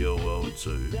 I hope you're well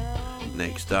too.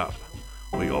 Next up,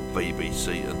 we got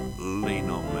BBC and Lean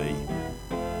on Me.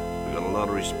 We got a lot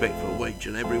of respect for each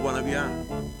and every one of you.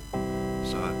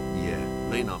 So yeah,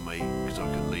 lean on me because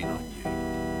I can lean on you.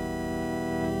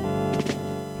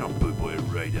 On Boot Boy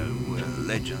Radio, where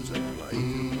legends are played.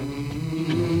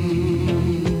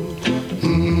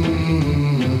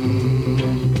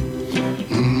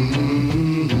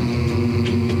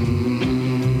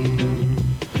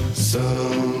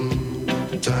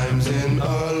 Sometimes in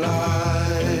our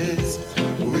lives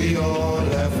we all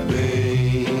have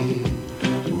pain,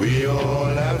 we all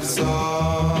have sorrow.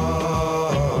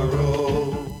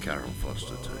 Karen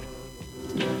Foster too.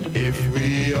 If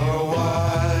we are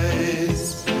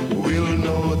wise, we'll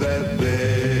know that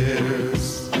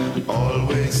there's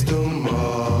always tomorrow.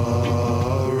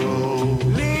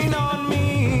 Lean on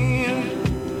me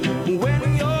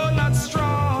when you're not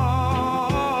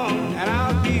strong, and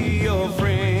I'll be your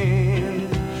friend.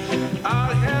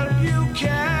 I'll help you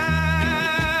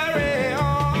carry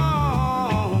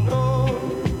on. Oh,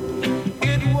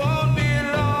 it won't be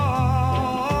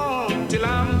long till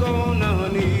I'm gonna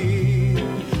need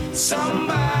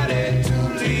somebody to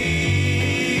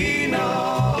lean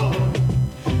on.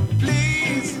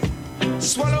 Please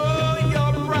swallow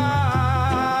your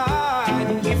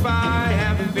pride if I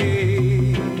have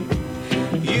faith.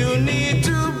 You need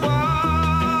to borrow.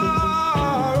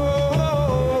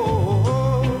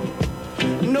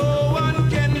 No one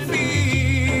can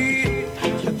feed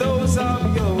those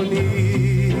of your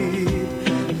need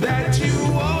that you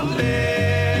won't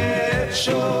let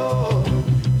show.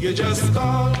 You just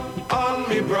call on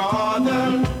me,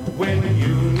 brother, when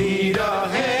you need a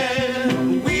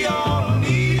hand. We all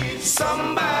need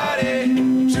somebody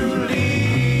to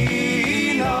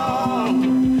lean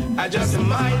on. I just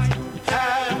might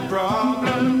have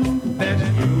problems that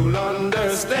you'll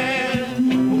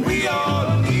understand. We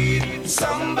all need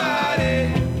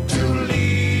somebody to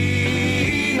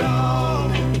lean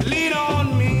on. Lean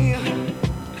on me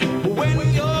when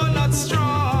you're not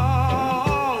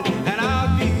strong, and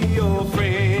I'll be your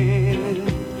friend.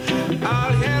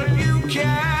 I'll help you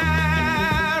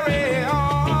carry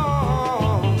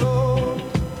on. Oh,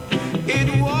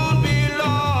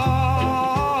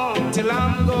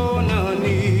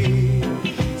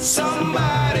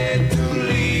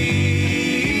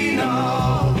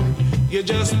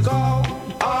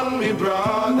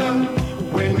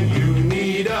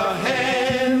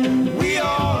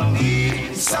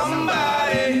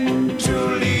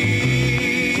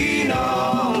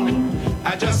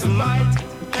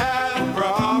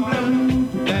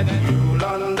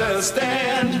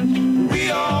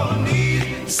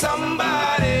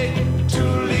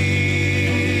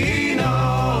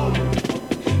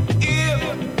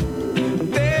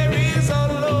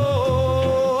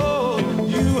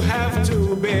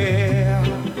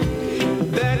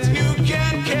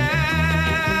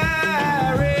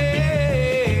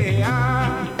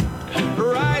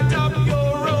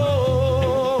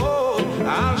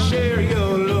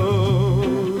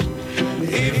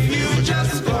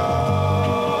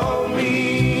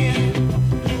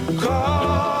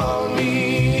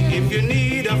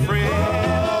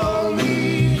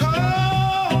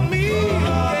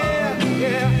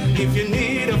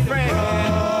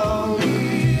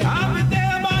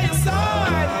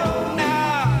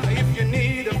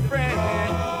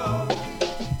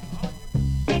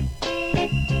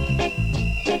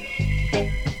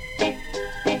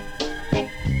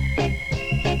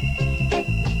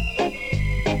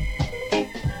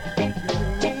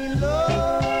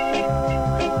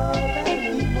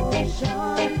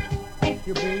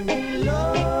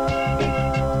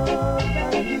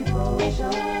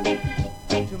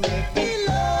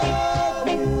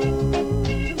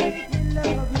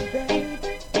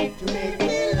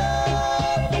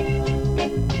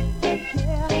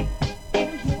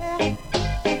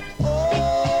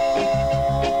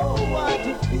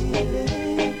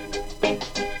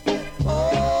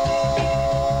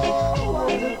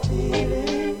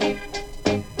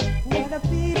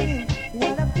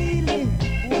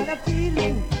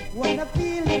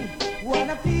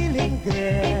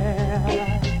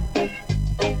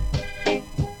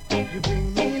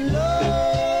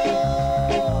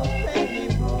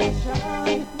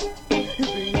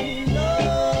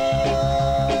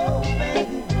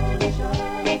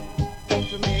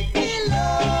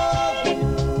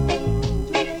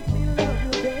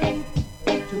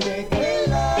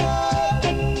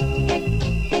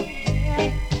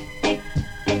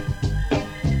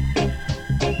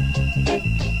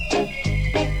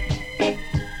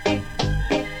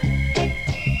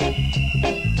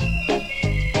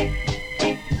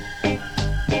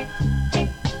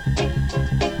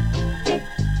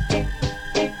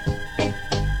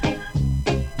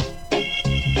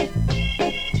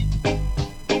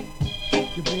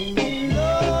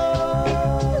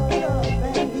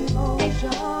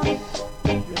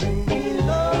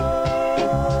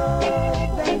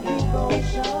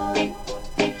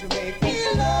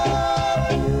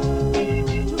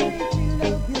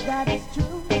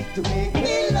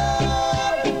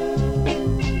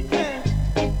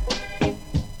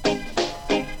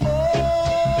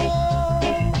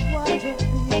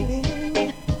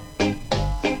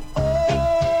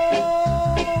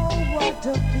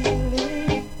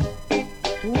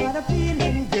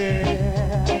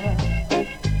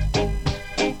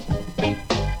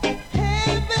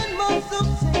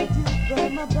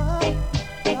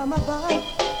 from above.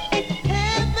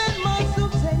 Heaven must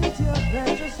obtain your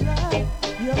precious love.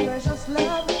 Your precious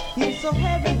love. It's so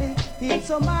heavenly. It's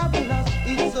so marvelous.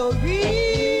 It's so real.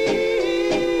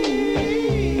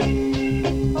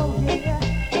 Oh yeah.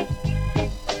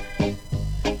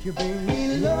 You bring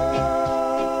me love.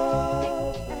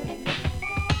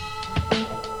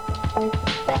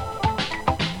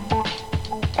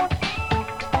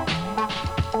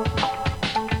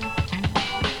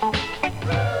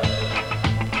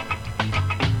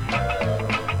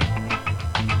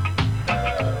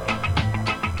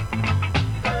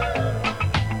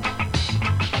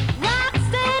 Rock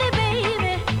steady,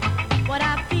 baby, what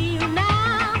I feel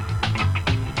now.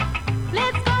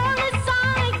 Let's call this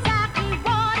song exactly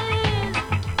what it is.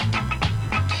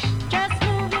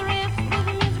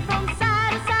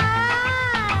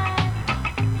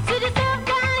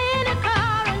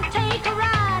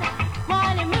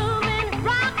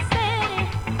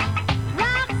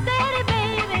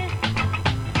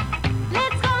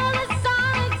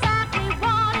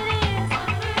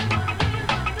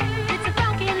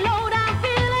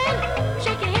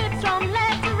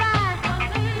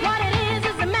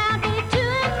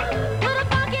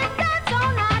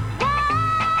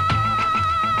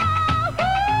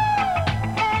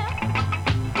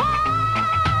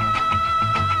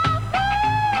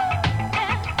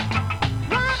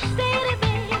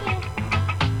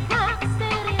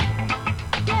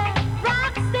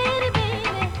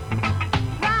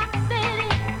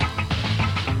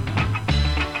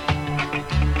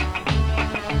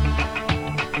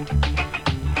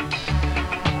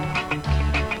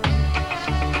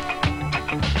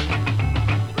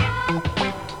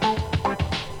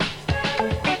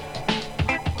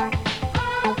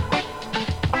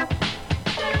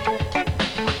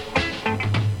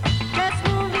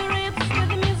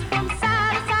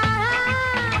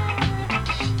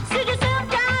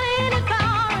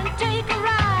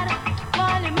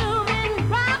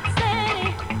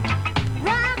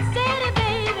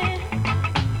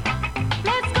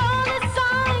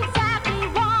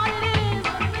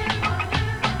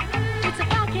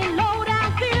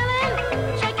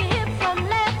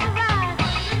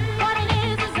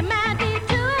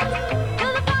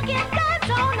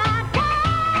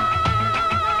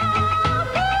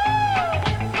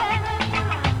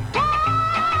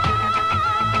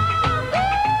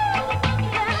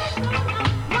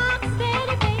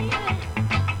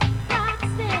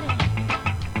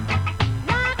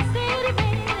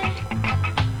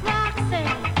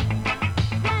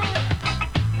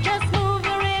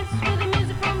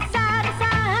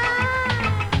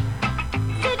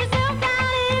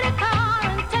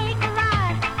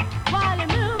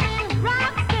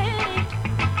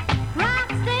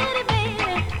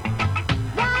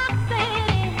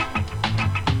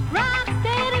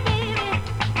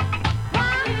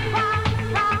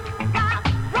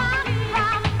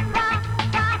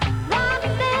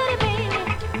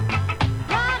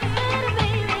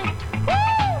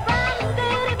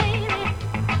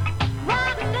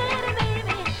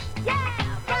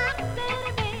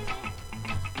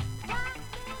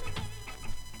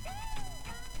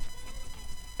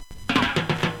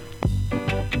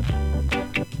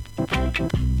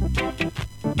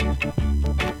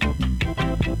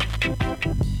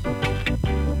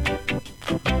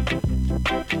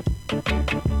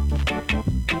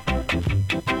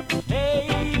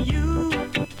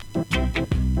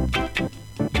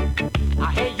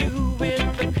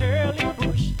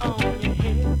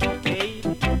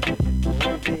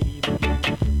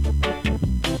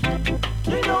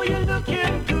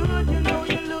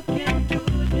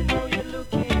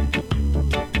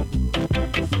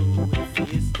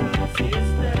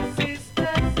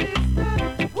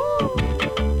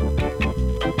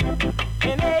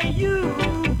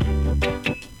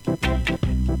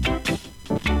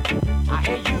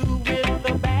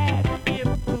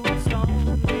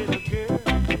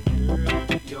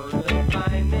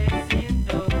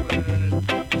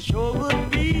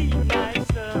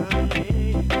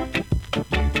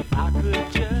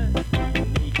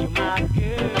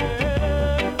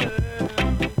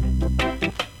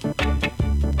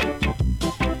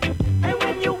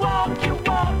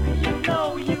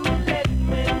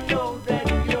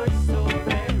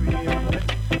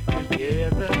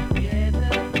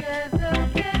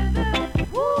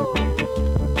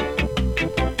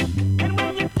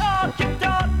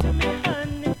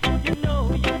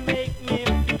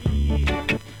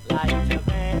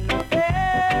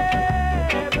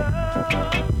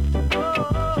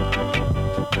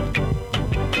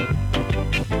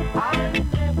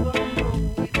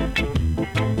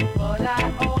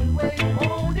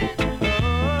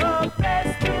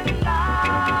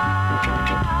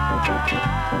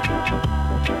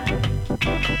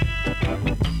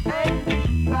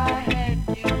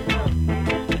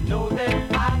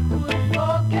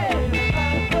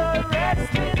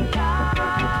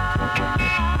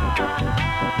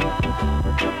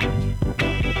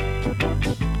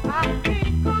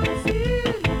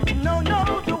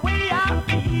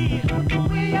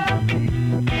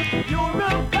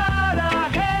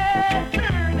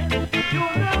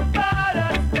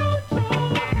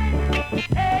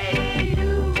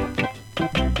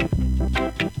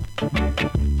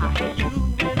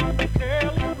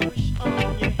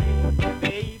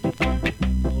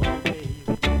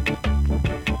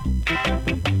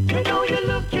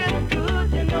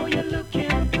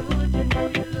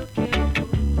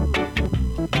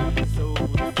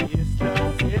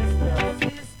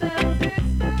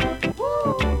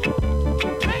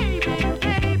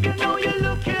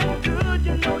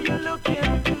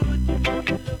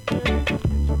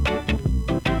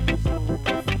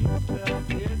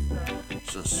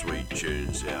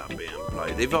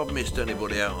 If I've missed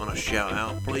anybody out on a shout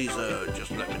out, please just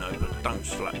let me know, but don't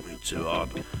slap me too hard.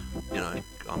 You know,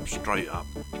 I'm straight up.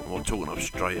 Well, talking of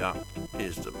straight up,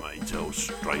 here's the Maytel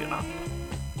straighten up.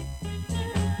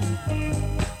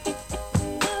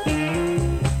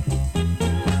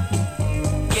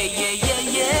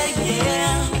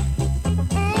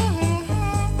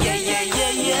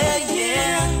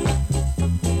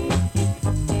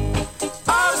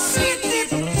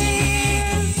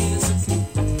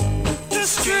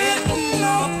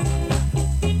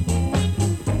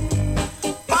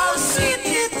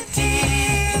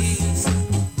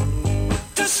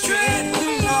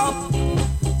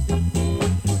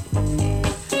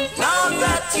 Followed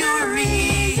by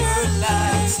Uri.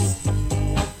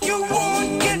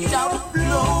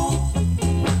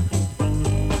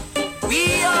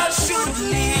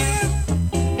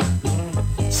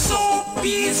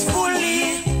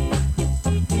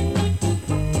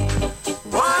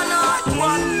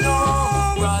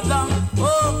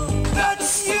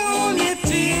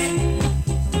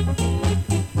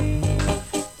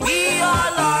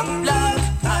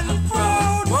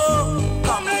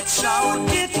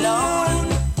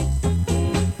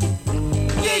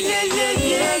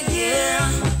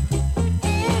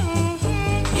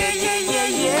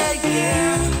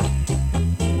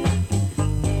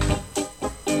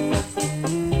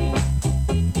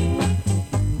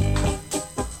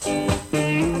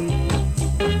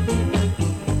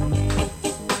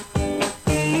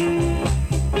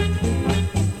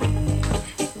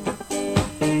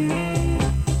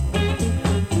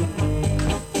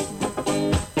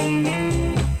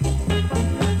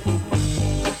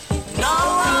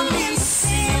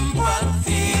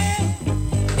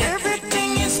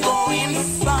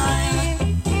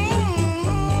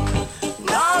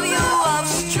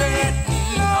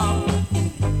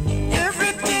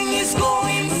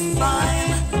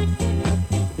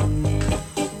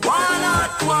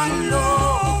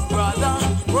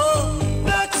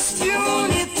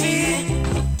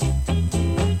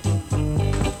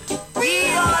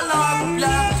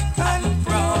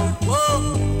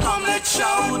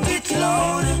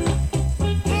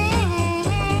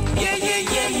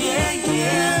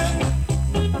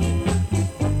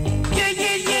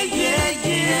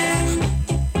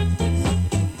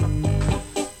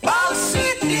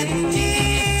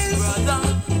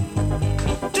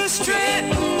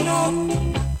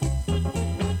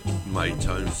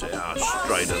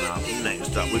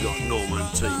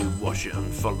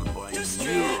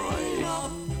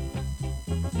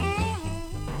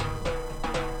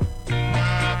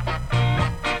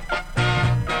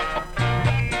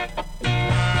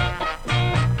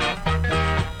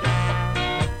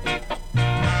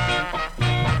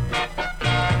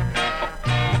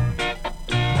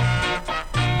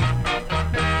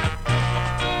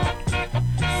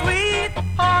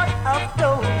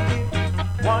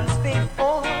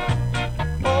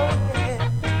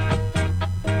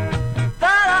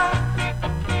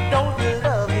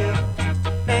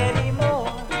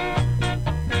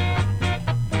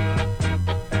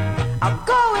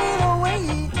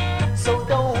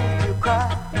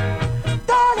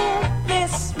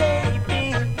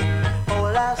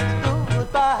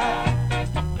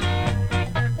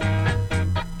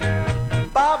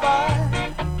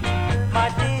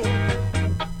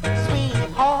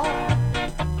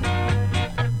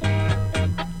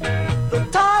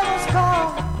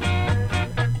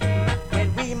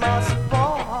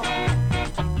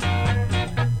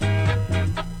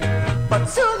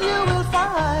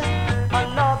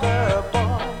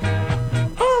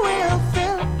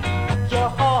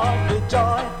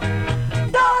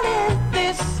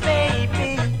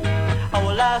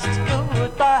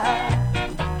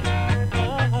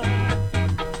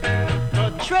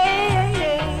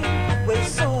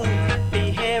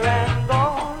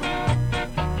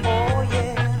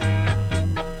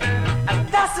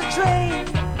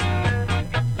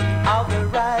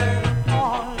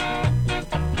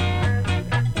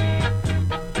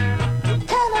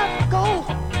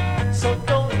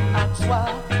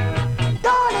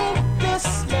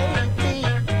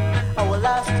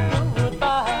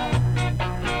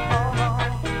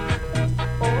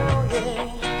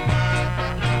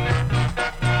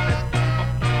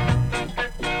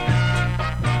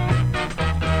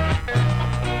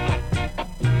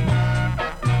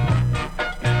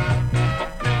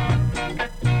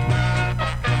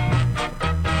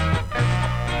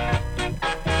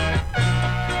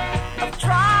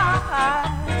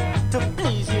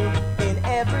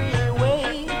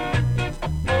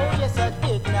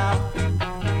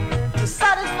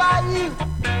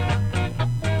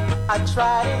 I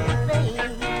tried in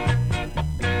vain.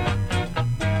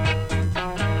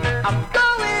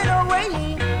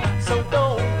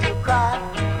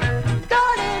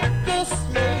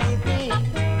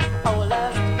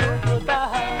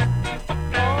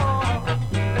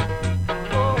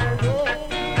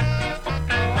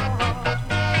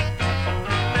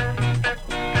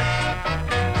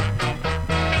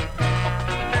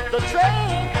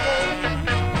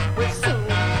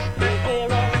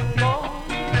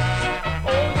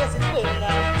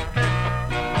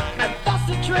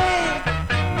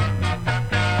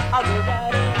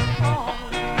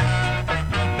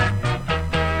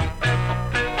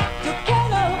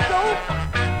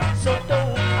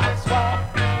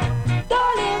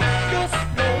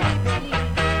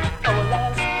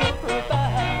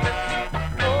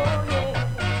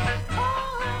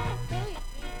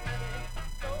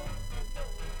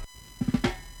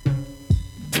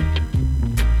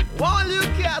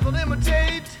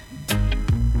 imitate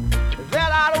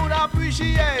that I don't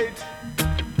appreciate.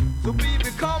 So baby,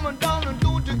 come on down and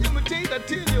don't you imitate, I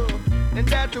tell you. And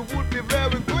that it would be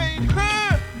very great.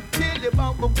 Huh? Tell you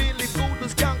about the Billy Goat the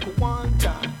skunk one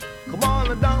time. Come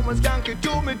on down and skunk it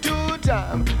to me 2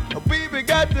 times. Baby,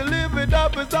 got to live it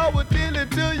up as I would tell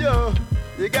it to you.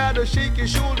 You gotta shake your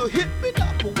shoulder, hit me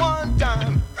up 1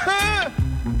 time. Huh?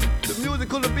 The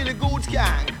musical of Billy Goat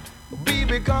skunk.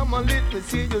 Baby, come on, let me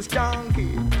see your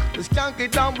skunky. The skunky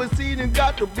down the scene and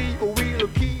got to be a real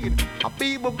kid.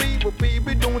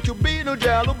 Baby, don't you be no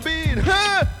jello bean.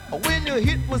 Huh? When you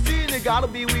hit the scene, you gotta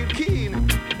be real keen.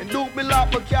 And don't be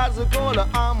like my cats are gonna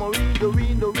I'm a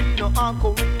Reno,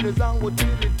 Uncle Rena's on what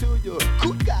did it to you.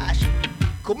 Good gosh.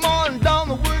 Come on down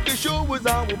the working show was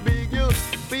I will big you.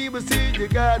 Baby, see you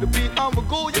gotta be on the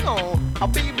go, you know.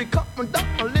 Baby, come on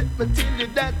down, let me tell you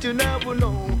that you never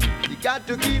know. You got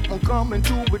to keep on coming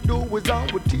to the door was I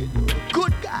will tell you.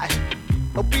 Good gosh,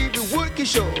 baby, working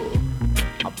show.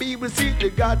 Baby, see you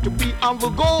got to be on the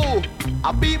go.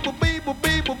 Baby,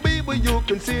 you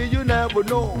can see you never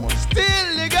know.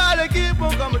 Still, you gotta keep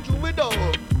on coming to the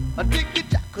door. I dig it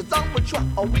jack, cause I'm a truck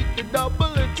with the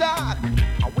double attack.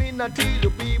 When I tell you,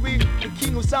 baby, the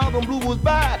king of sound and blue was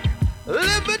back.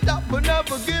 Live it up and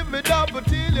never give it up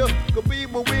until you. Cause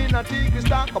people, when I take a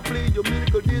stock, I play your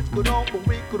musical disco, don't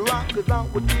we could rock, cause I'm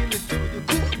what tell it to you.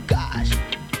 Good gosh.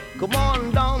 Come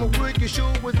on down and work your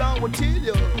show without what tell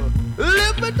you.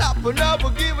 Live it up and never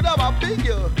give it up, I beg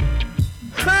you.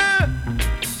 Huh?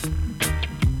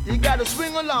 You gotta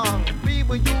swing along,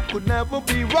 baby, you could never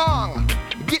be wrong.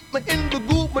 Get me in the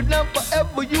groove, but never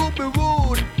ever you be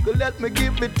rude. Cause let me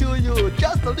give it to you,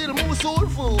 just a little more soul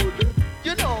food.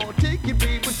 You know, take it,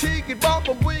 baby, take it, bump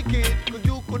and break it. Cause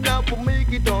you could never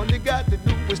make it, all you got to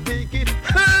do is take it.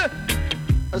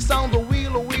 A sound of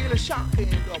wheel shocking.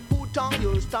 Put on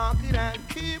your stocking and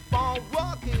keep on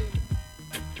rocking.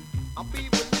 I'll be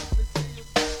with me, see you.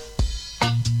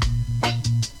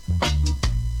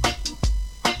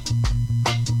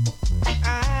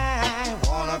 I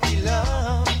wanna be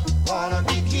loved, wanna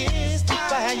be kissed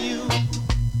by you.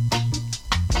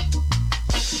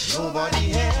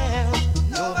 Nobody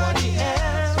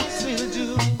else will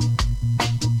do.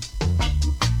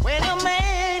 When a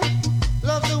man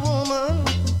loves a woman,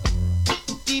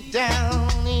 deep down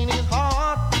in his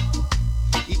heart,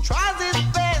 he tries his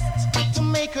best to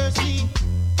make her see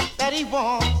that he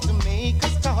wants to make her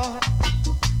start.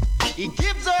 He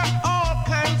gives her all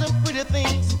kinds of pretty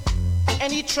things,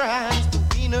 and he tries to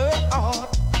win her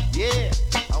heart. Yeah,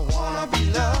 I wanna be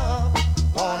loved,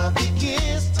 wanna be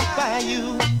kissed by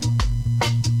you.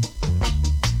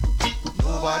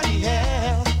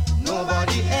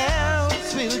 Nobody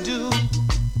else will do.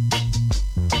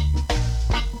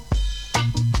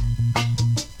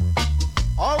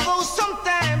 Although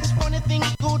sometimes funny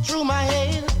things go through my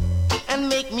head and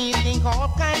make me think all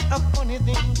kinds of funny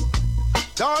things,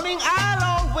 darling,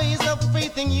 I'll always have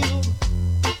faith in you.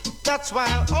 That's why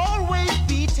I'll always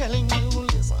be telling you,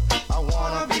 listen, I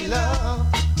wanna be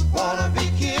loved, wanna be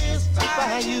kissed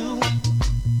by you.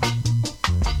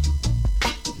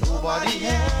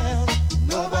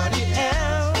 Nobody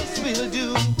else will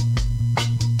do.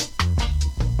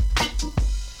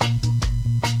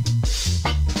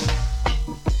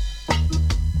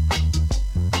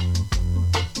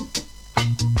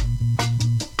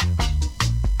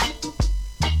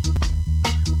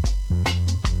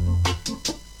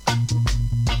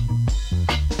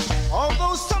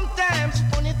 Although sometimes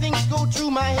funny things go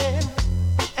through my head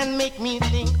and make me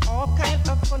think all kinds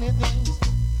of funny things,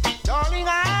 darling,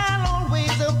 I'll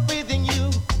always have faith in you.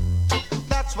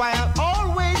 That's why I'll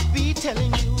always be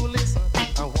telling you, listen,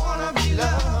 I wanna be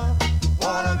loved,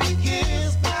 wanna be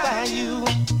kissed by you.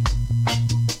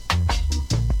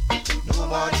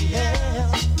 Nobody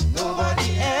else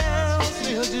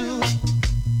will do.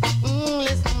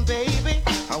 Listen, baby,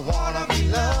 I wanna be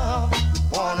loved,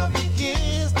 wanna be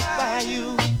kissed by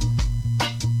you.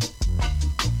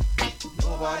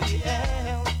 Nobody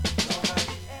else.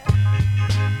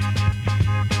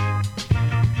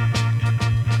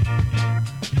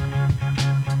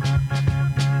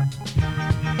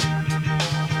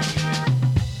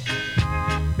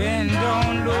 Bend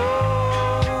down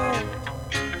low,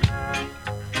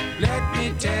 let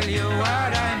me tell you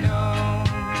what I know.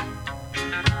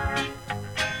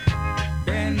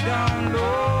 Bend down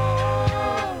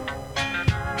low,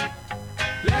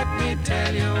 let me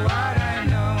tell you what I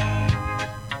know.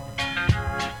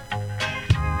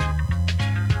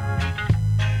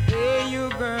 Hey, you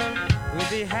girl with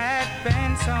the hat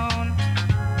pants on,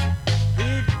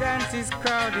 the dance is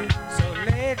crowded, so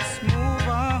let's move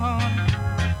on.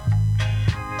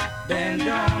 bend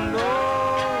down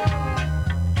low.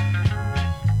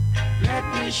 Let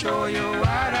me show you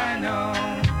what I know.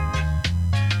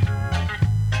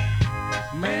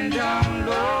 Bend down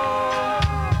low.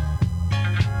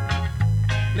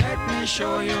 Let me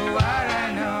show you what I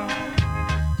know.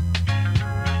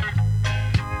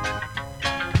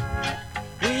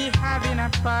 We having a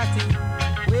party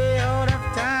way out of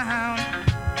town.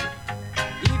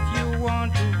 If you want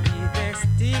to be there,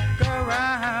 stick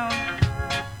around.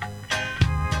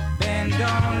 Bend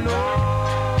down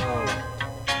low.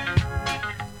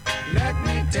 Let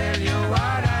me tell you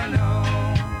what I know.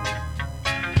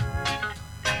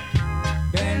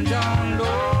 Bend down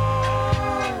low.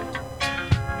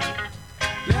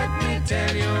 Let me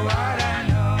tell you what I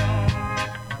know.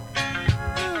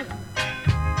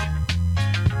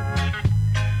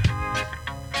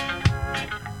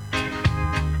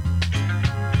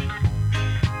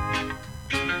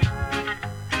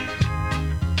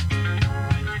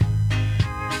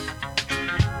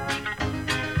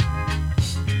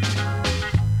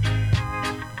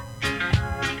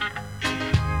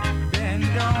 Bend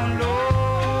down low.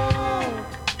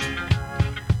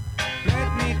 Let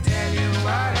me tell you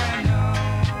what I know.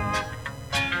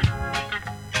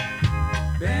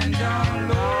 Bend down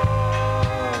low.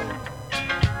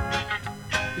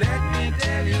 Let me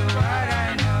tell you what I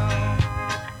know.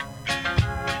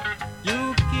 You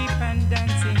keep on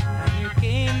dancing and you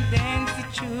can't dance the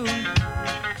tune.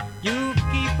 You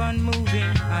keep on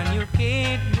moving and you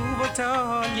can't move at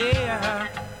all, yeah.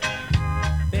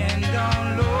 Bend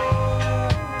down low.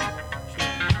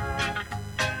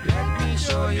 Let me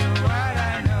show you what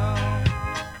I know.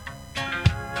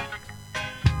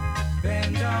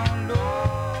 Bend down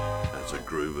low. That's a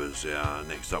groovers.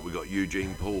 Next up, we got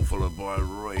Eugene Paul, followed by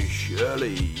Roy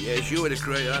Shirley. Yes, you're the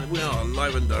creator. We are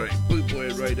live and direct,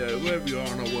 Bootboy Radio, wherever you are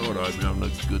in the world. I hope you're having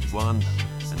a good one.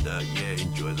 And yeah,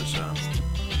 enjoy the sun.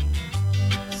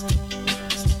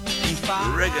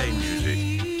 Reggae music.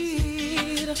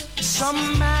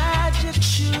 Some magic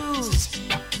shoes,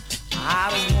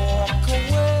 I'd walk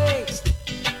away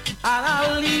and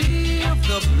I'll leave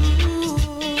the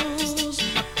blues.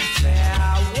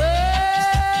 Farewell,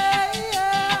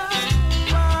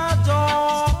 my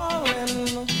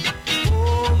darling,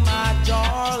 oh my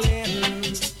darling.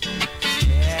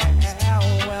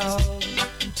 Farewell.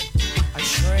 A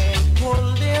train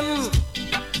pulled in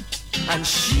and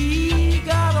she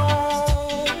got on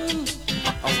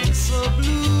a whistle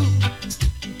blue.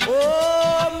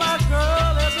 Oh, my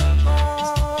girl isn't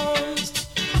gone.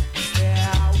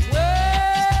 Farewell,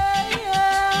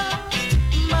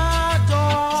 my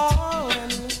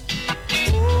darling.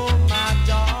 Oh, my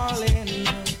darling.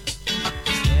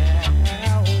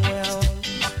 Farewell.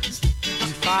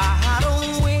 If I had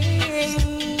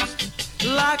wings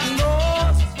like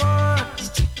Noah's bird,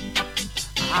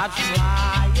 I'd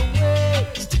fly away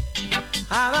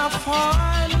and I'd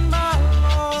find my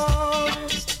love.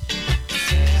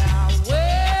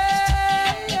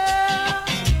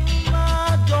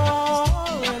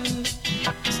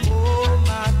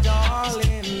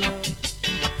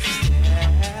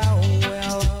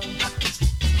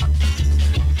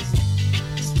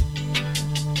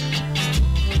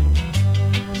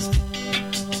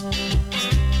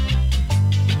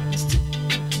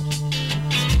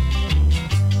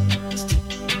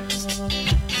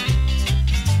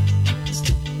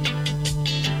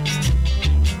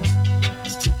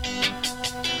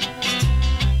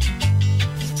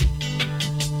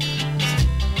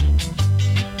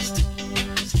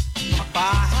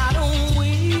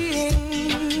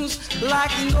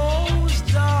 Like Noah's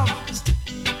dove,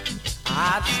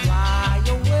 I'd fly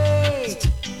away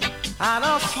and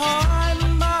I'll find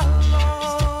my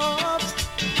love.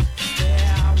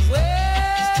 Farewell,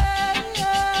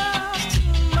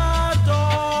 my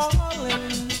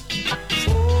darling,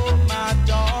 oh my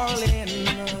darling.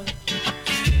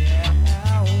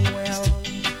 Farewell.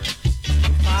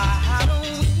 If I had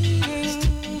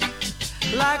wings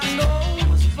like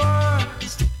Noah's bird,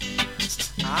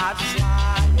 I'd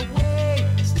fly away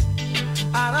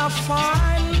and I'll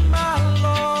find my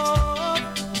love.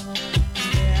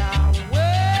 Farewell,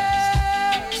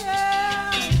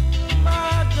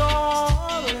 my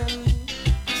darling,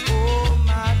 oh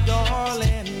my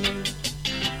darling.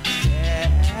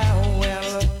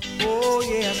 Farewell, oh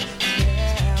yes,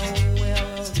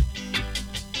 farewell,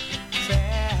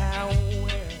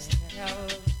 farewell.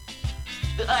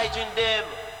 The hygiene them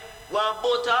want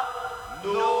butter?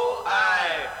 No,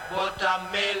 I butter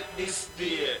melt this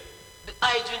day. The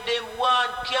hygiene them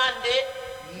want candy?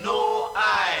 No,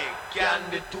 I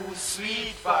candy too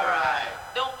sweet for I.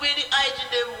 Don't pay the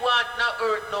hygiene them want no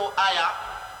earth no higher.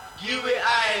 give it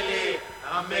highly,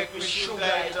 and make me sugar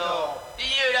it up. You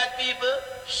hear that, people?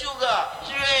 Sugar,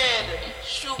 dread,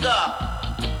 sugar.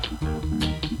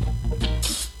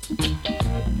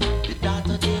 The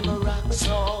daughter them a rock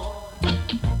song.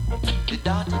 The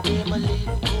daughter them a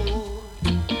live good.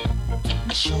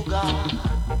 A sugar,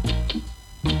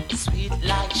 sweet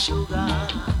like sugar.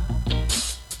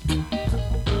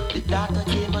 The daughter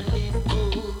them a live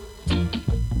good.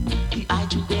 The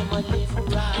idol them a live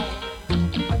right.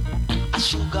 A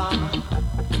sugar,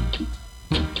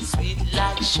 sweet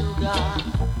like sugar.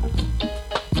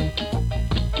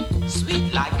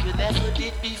 Sweet like you never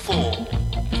did before.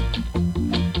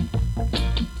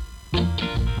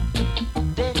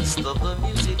 Dance to the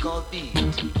musical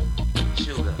beat.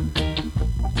 Sugar.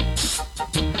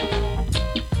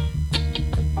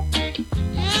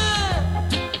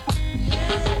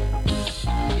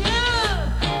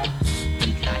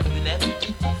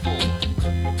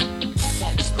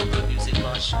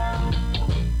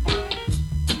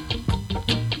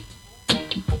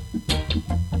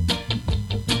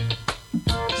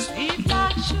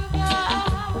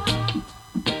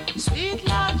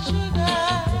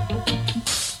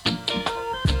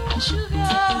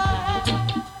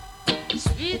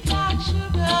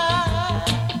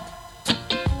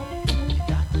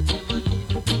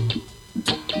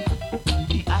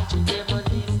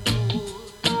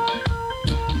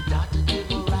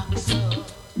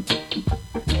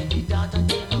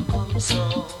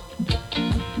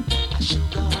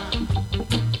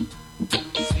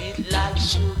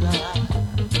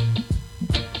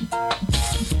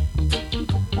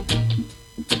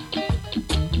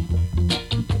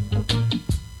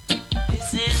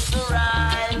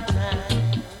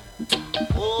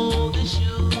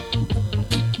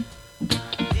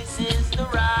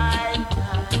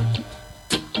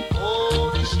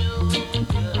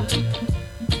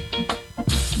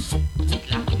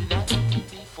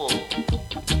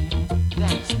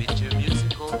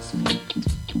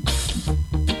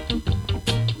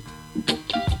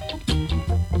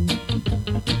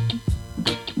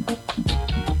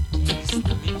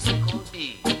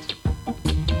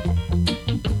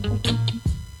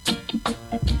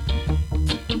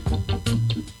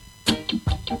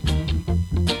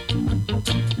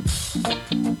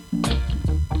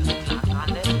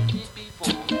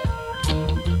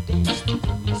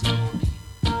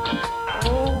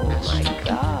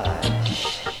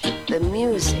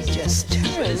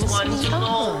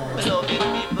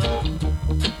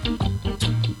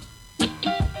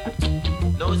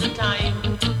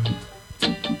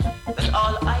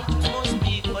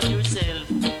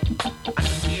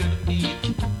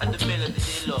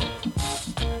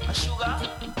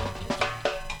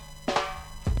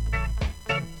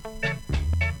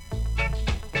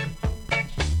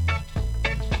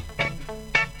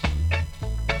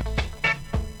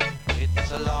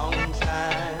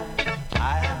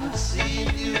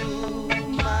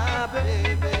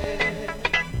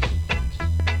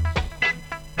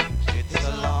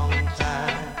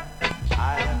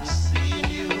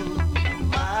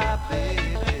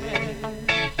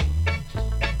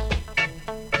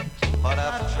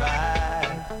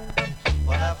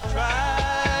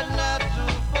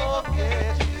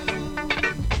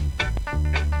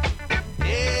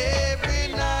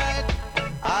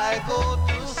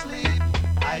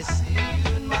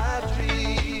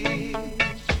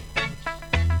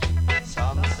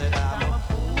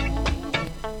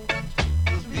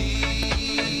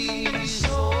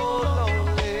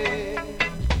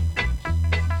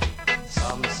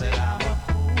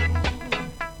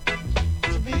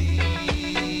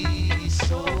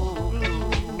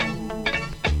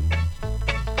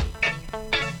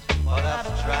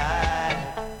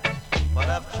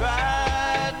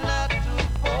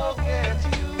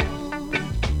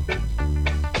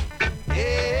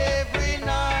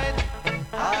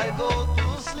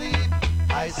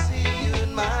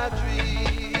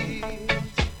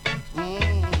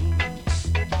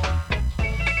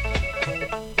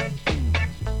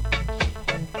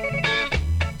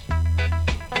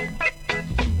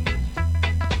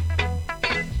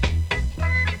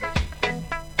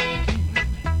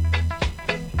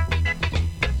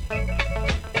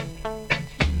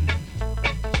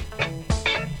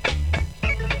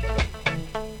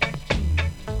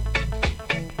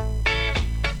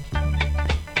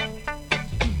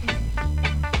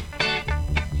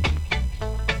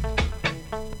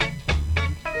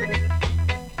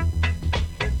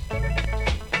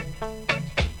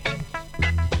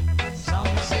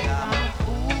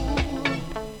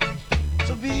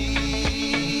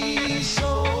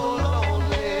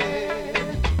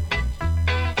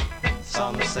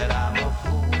 Some said I'm a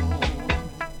fool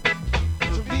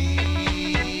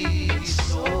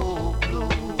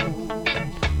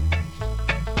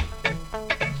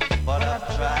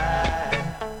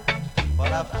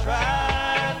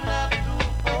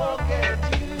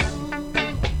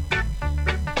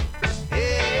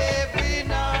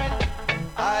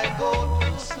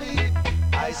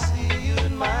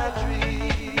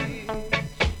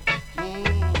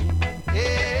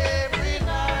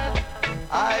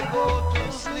I go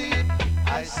to sleep,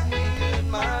 I see in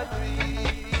my dreams.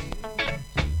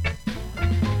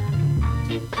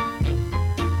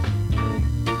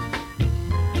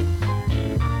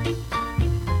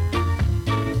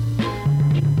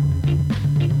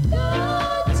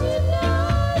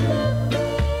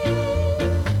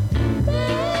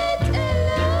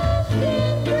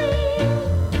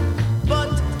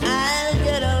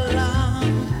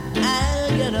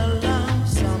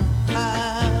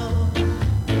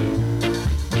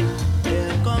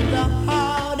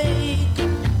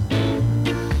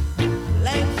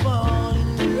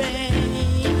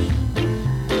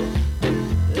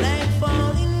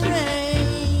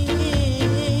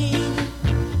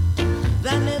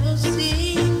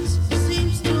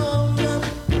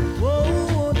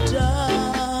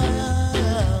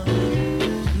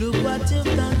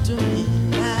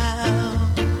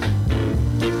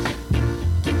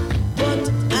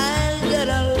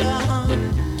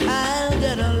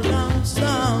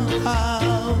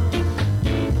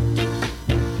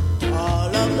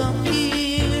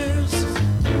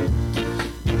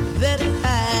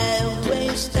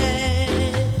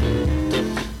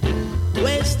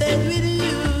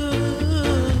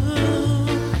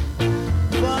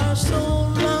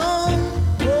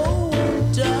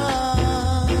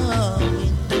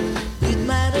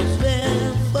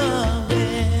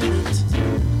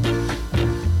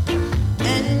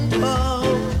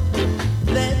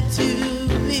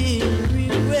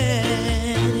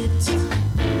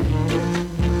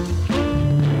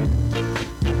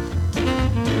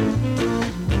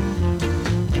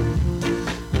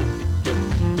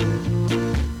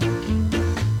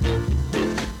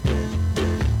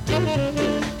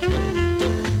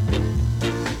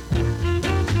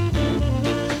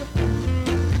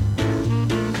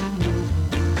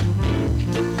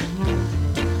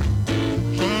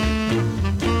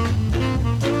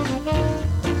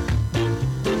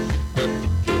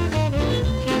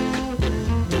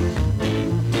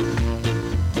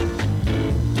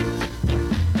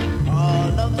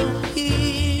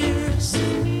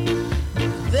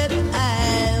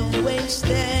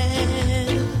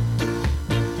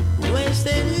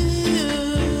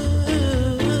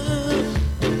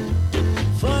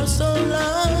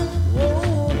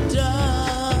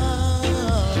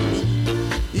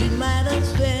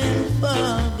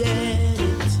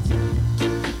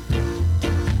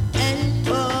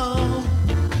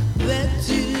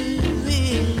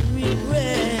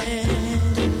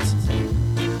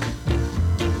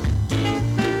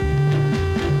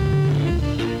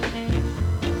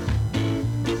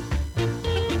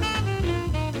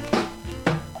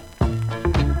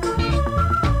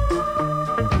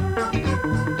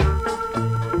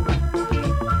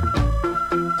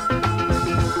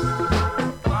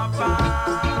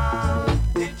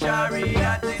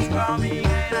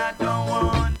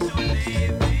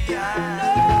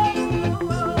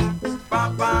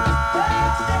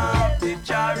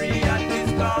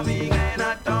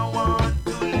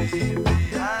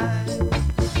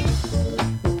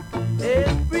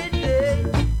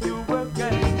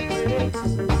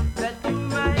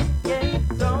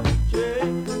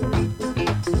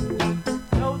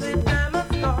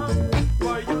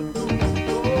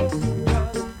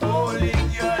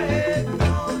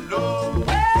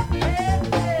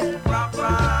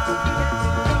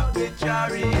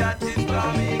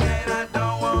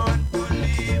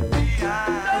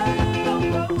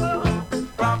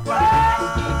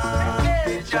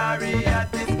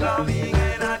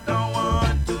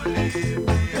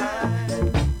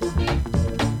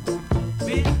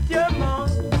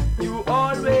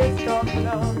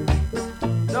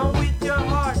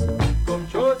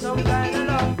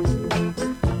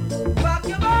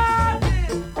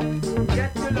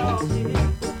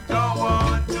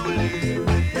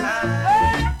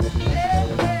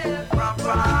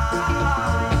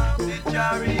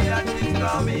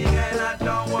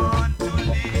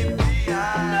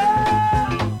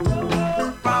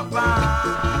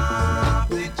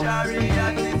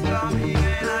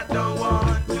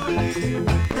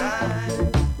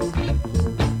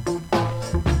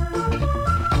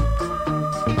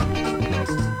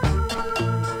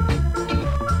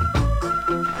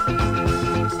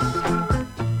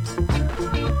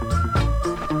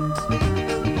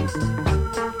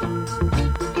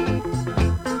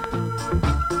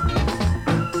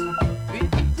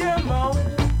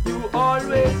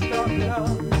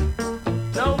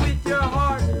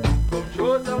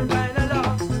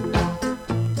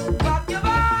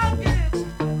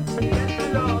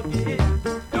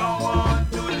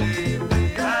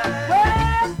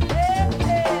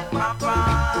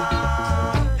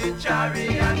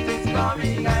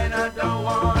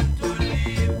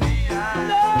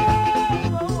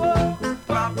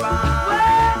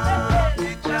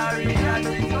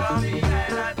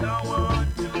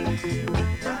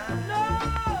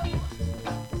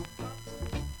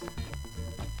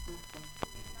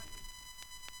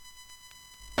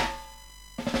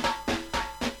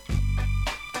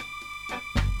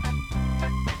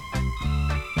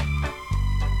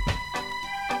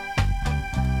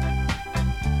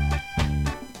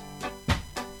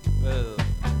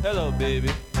 Hello, baby.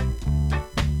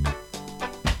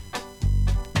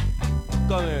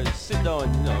 Come here, sit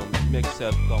down, you know, make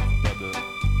yourself comfortable.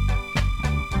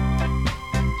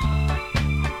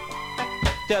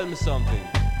 Tell me something.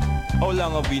 How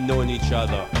long have we known each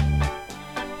other?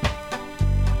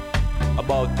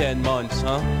 About 10 months,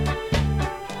 huh?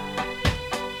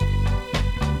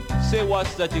 Say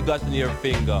what's that you got in your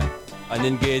finger? An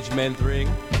engagement ring?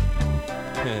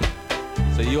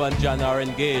 So you and John are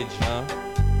engaged, huh?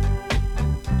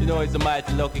 You know, he's a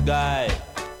mighty lucky guy.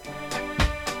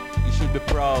 You should be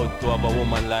proud to have a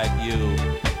woman like you.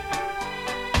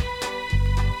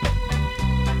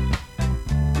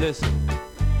 Listen,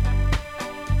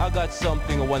 I got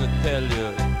something I want to tell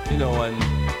you, you know, and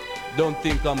don't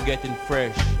think I'm getting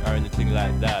fresh or anything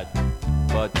like that.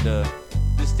 But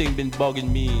this thing been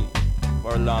bugging me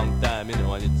for a long time, you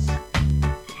know, and it's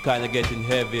kind of getting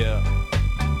heavier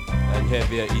and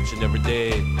heavier each and every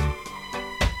day.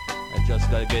 I just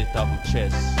gotta get it off my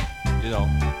chest, you know.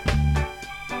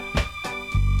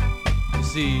 You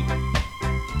see,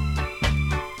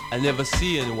 I never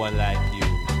see anyone like you.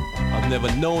 I've never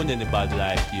known anybody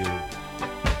like you.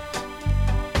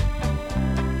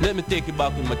 Let me take you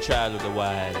back in my childhood a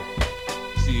while.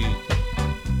 See,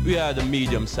 we had a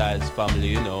medium-sized family,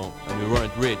 you know, and we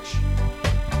weren't rich.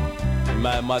 And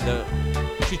my mother,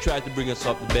 she tried to bring us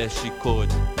up the best she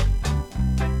could.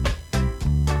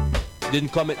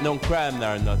 Didn't commit no crime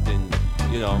or nothing,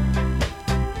 you know.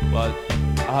 But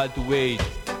I had to wait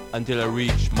until I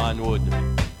reached manhood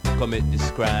to commit this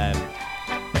crime.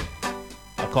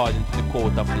 According to the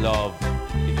court of love,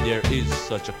 if there is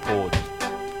such a court.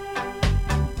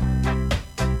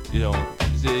 You know,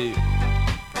 see,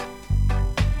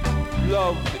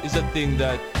 love is a thing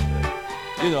that,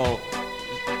 you know,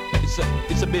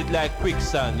 it's a bit like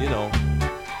quicksand, you know.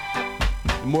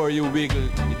 The more you wiggle,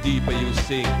 the deeper you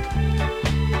sink.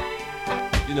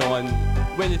 You know, and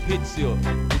when it hits you,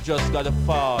 you just gotta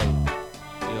fall,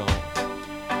 you know.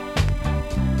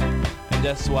 And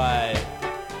that's why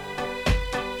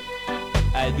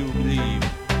I do believe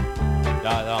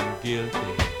that I'm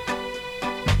guilty.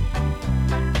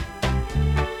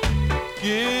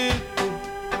 Guilty,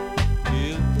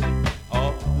 guilty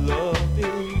of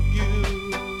loving you.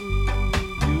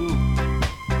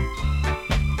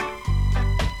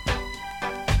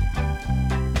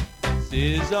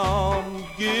 Says I'm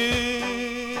guilty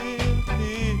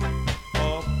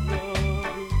of loving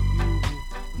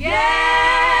you.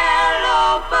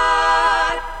 Yellow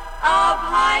bird up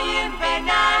high in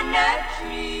banana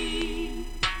tree.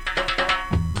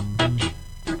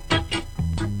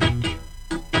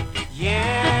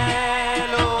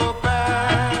 Yellow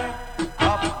bird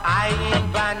up high in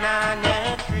banana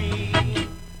tree.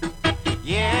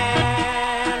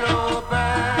 Yellow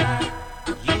bird,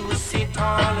 you sit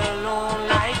all alone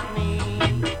like me.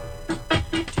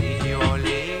 Till your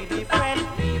lady friend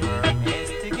leave her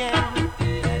nest again.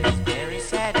 That is very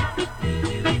sad.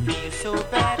 You feel so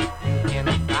bad. You can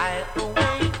fly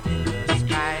away in the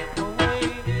sky away.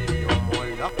 You're more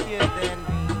luckier than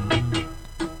me.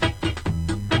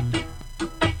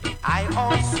 I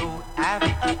also have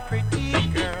a pretty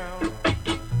girl.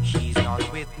 She's not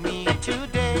with me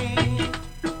today.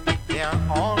 They're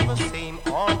all the same,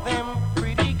 all them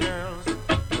pretty girls.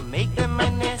 You make them a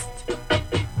nest,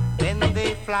 then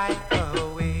they fly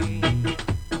away.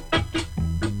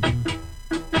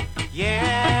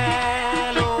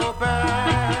 Yellow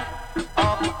bird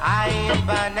up high in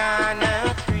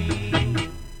banana tree.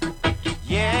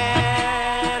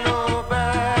 Yellow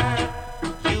bird,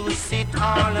 you sit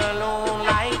all alone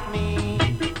like me.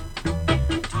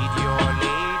 Did your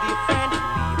lady friend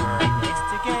leave her nest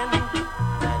again?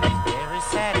 That is very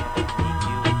sad. Make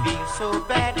you feel so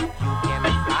bad. You can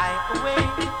fly away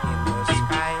in the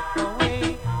sky away.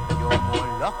 You're more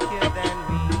luckier than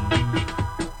me.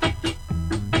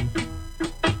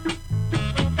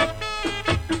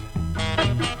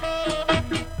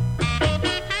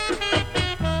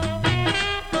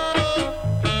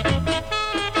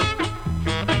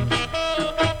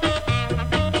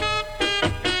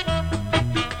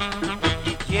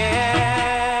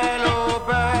 Yellow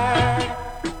bird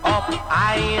up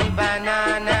high in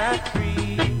banana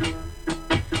tree.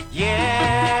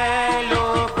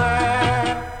 Yellow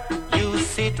bird, you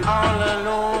sit all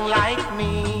alone like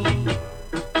me.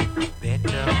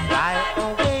 Better fly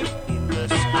away in the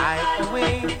sky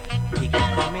away. Pig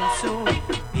coming soon,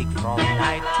 pig from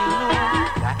night to noon.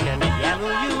 Black and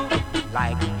yellow you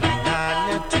like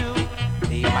banana too.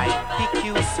 They might pick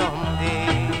you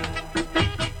someday.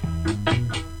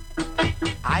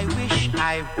 I wish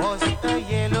I was a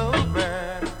yellow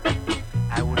bird.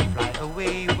 I would fly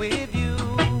away with you.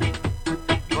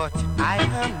 but I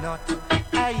am not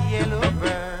a yellow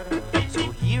bird. So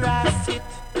here I sit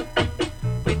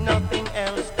with nothing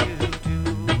else to do.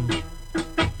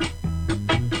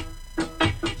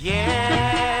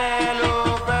 Yellow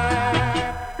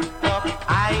bird up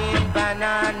high in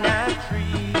banana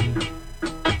tree.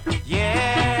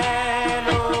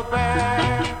 Yellow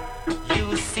bird,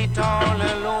 you sit all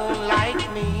alone like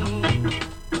me.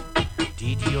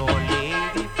 Did your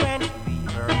lady friend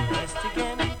leave her nest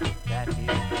again? That is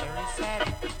very sad.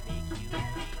 Make you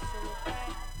feel so bad.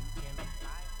 You can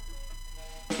fly.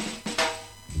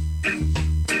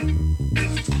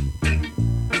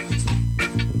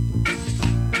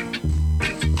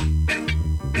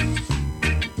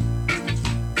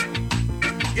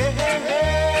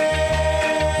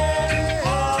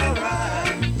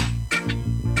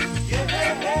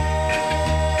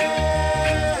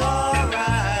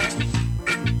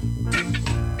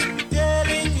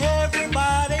 Telling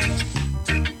everybody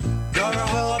you're a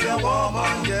hobby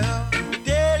woman, yeah.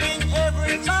 Telling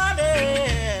everybody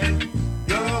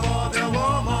you're a hobby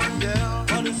woman, yeah.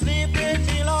 But you sleep with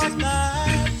me last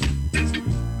night,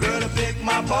 girl, pick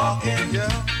my pocket,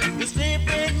 yeah. You sleep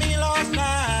with me last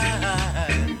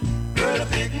night, girl,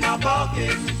 pick my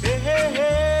pocket, hey, hey,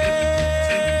 hey.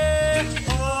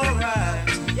 Alright,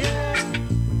 yeah.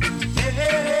 Hey,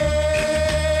 hey,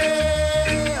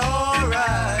 hey.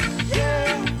 Alright, yeah.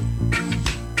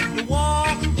 You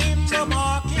walk in the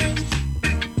market,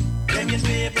 taking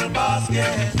people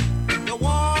basket. You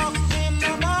walk in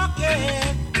the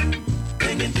market,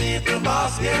 taking people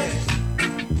basket.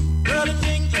 Girl, you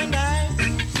think you're nice.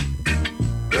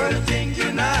 Girl, you think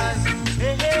you're nice.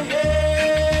 Hey, hey,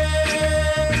 hey.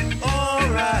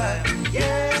 Alright,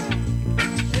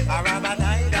 yeah. Araba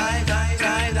die, die, die,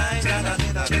 die, die, da, da,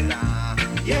 da, da, da.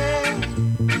 Yeah.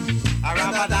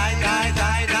 Araba die, die,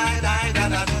 die, die, die, da,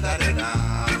 da, da, da, da.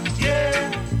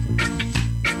 Yeah.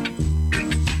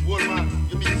 Well, man,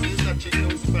 you mean this that chick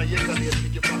knows if I yesterday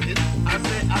pick your pocket? I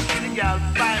see the girl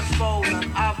 5 pounds, and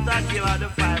after I give her the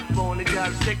 5 pounds, the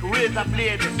girl take razor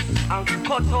blade and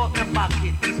cut out the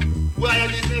pocket. Why I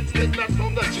didn't expect that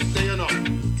from that chick there, you know?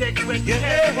 Take with Yeah,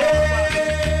 hey,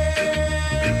 hey.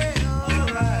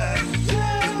 Alright,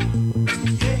 yeah.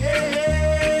 Yeah, hey, hey.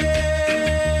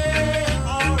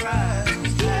 Alright,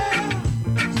 yeah.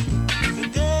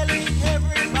 You're telling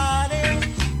everybody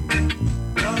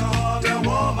you're a hobby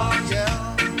woman, yeah.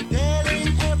 You're telling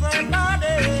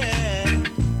everybody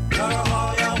you're a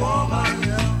hobby woman,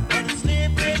 yeah. But you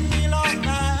sleep with me last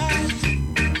night,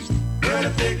 girl,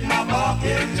 pick my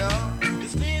pocket, yeah. You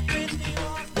sleep with me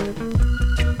last night.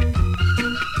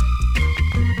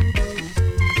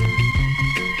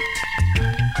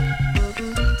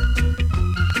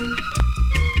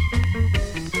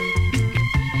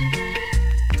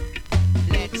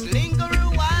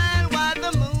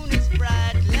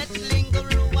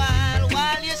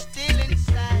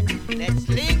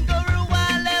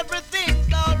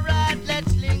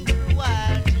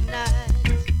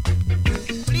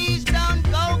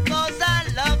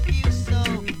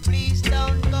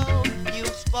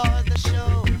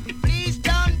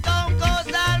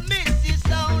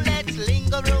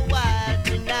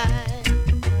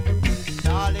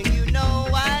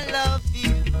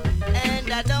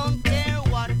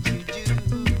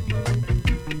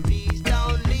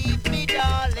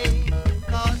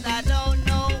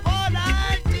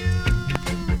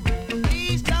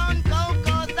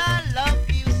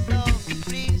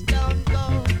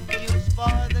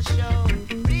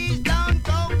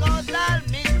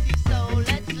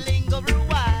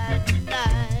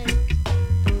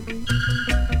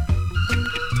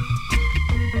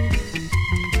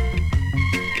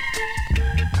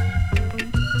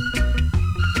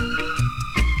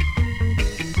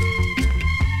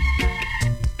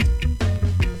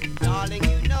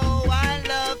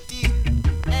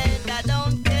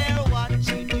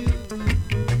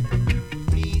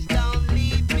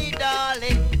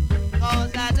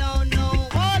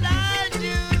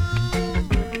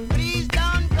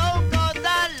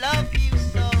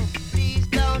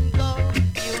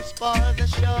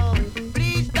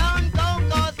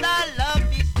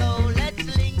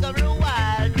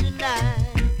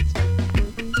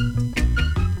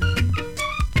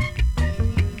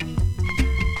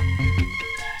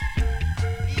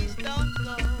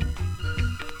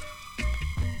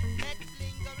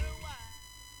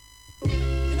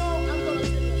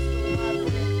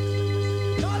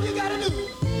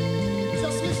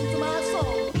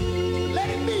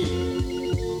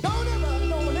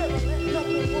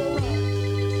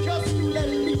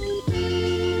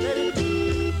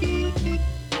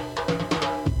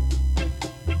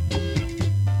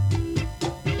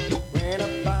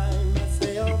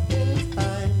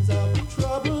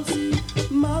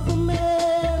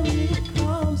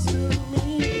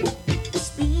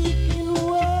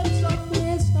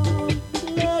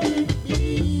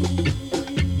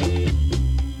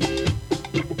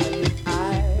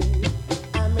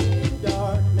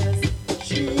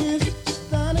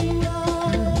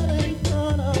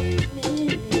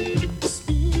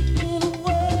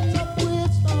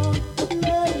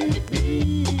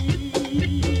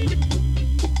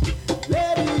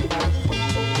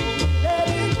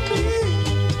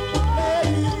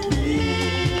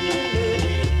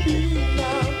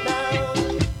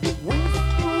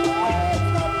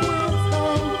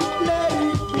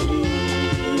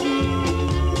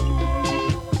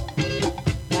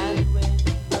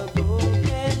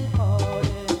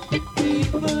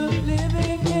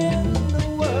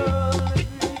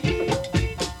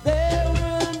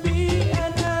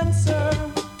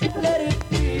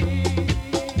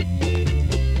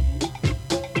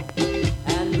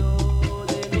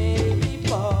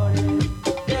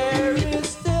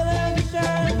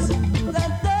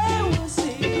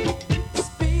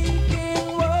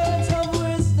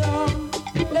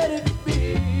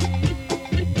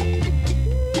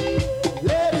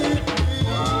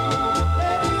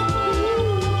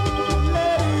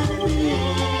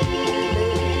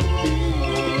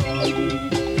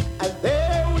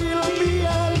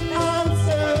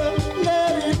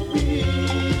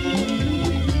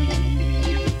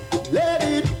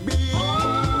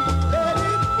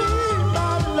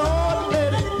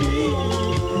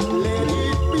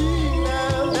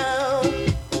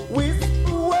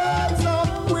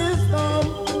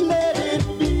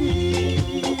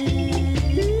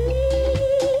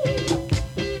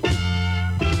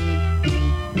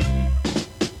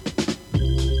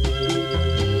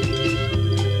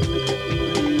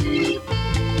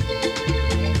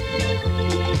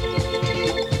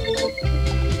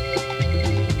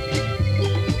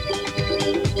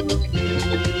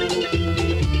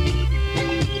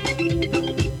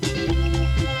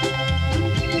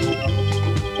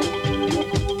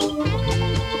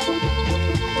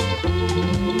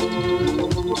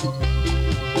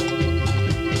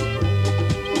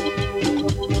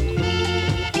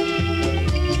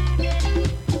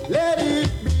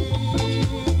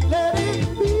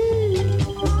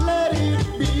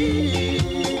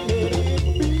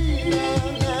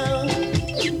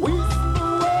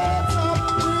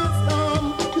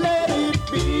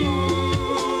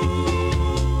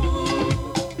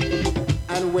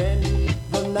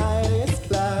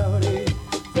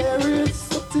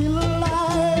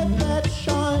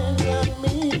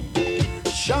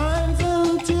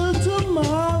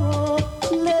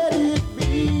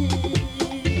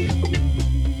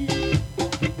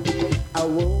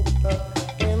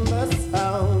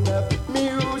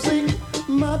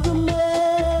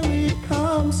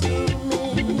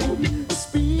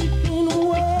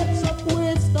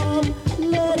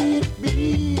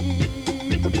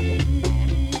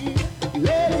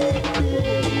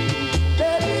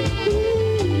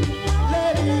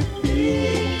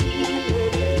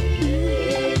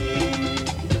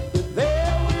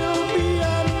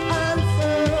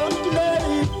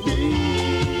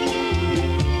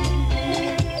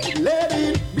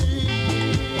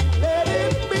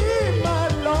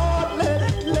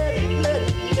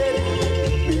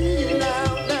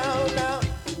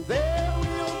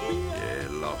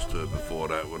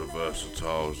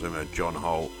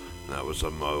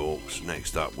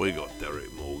 Next up, we got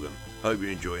Derek Morgan. Hope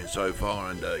you're enjoying so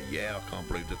far, and yeah, I can't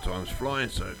believe the time's flying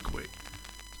so quick.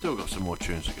 Still got some more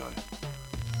tunes to go.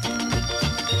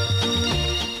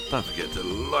 Don't forget to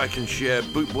like and share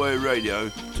Bootboy Radio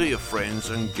to your friends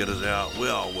and get us out. We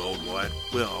are worldwide.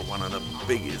 We are one of the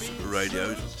biggest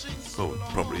radios. Well,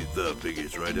 probably the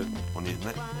biggest radio on the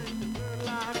internet.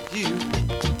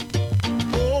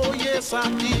 Oh, yes, I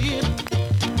did.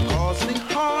 Causing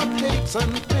heartaches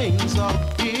and pains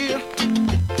of fear.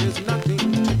 There's nothing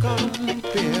to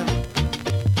compare.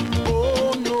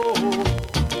 Oh no.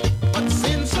 But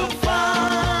since I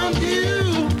found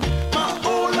you, my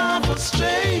whole life was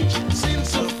changed.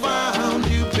 Since I found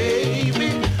you,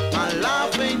 baby, my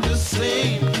life ain't the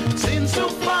same. Since I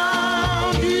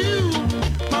found you,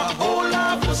 my whole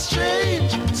life was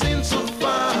changed. Since I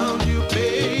found you,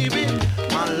 baby,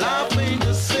 my life ain't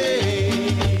the same.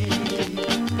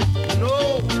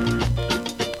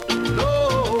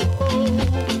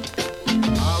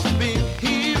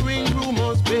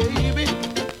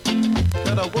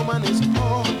 A woman is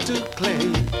hard to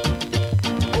claim.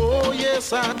 Oh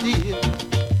yes I did.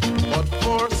 But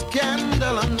for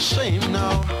scandal and shame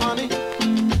now, honey,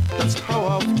 that's how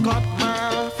I've got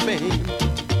my fame.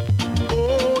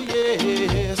 Oh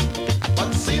yes.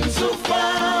 But since I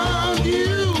found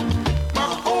you,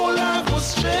 my whole life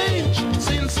was changed.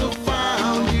 Since I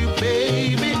found you,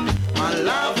 baby, my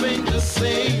life ain't the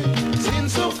same.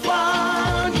 Since I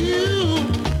found you,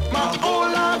 my whole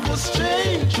life was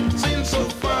changed. Since I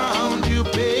found you,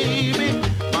 baby,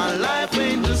 my life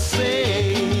ain't the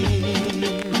same.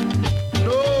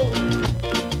 No,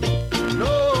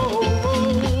 no.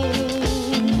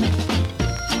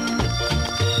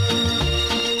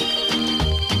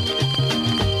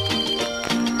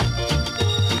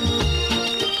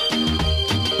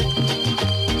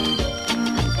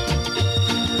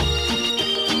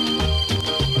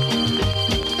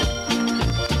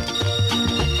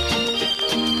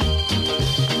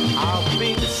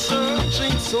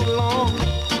 So long,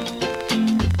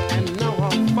 and now I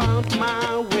found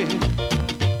my way.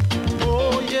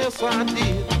 Oh yes I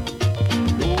did.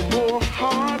 No more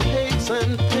heartaches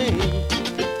and pain.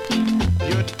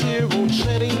 Your tear won't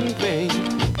shed in vain.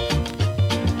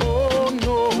 Oh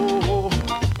no.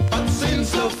 But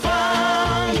since I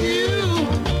found you,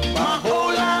 my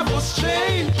whole life was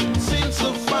changed. Since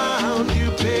I found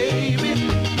you, baby,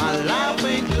 my life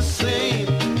ain't the same.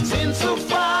 Since I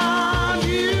found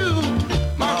you,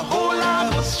 my whole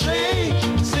life was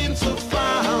changed. Since I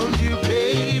found you,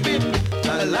 baby,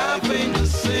 my life ain't the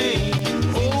same.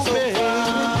 Oh, baby,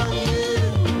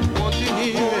 won't you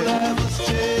hear it?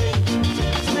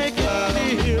 Make it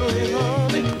clear,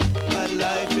 honey. My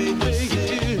life ain't the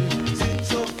same.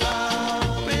 Since I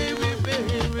found, baby.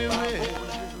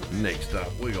 Next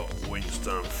up, we got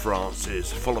Winston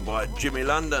Francis, followed by Jimmy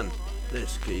London.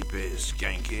 Let's keep it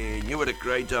skanking. You were the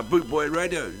creator, Bootboy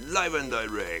Radio, live and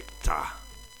direct.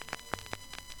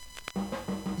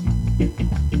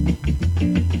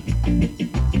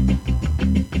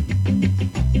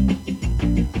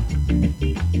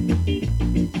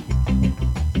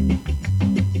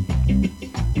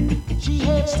 She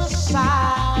hates the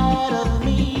sight of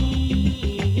me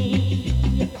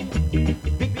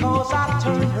because I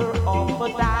turned her off a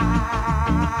dime.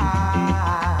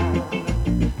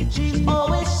 She's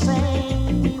always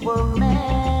saying we were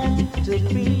meant to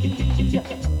be.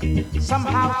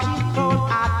 Somehow she thought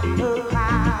I'd be her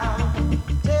crown,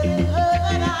 telling her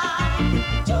that I'm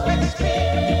too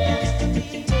experienced to be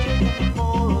taken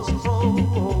for a stroll.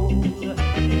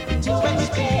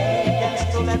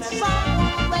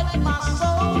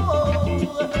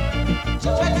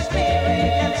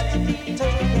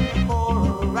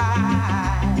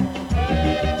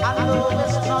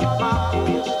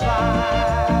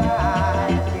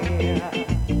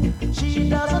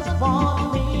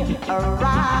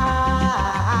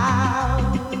 around.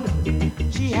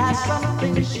 She has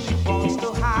something she wants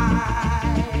to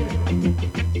hide.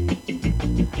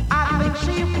 I think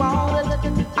she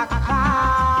wanted a clown,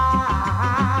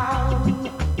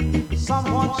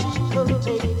 someone she could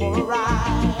take for a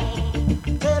ride,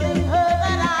 telling her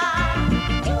that I'm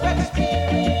too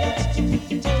experienced to be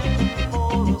taken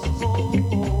for a fool,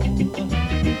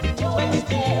 too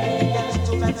experienced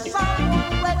to let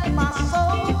someone wreck my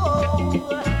soul,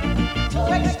 too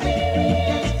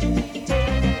experienced to be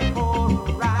taken for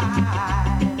a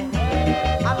ride.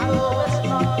 I know it's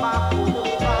not my foolish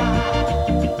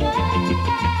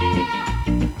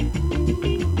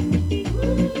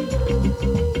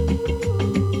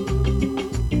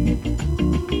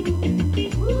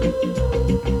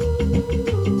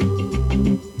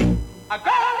a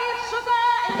girl needs sugar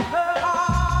in her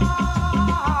heart,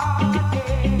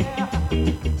 yeah.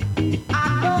 I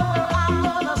know where I'm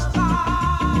gonna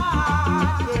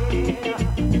start, yeah.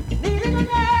 Needing a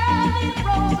girl need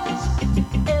roses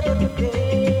every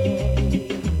day.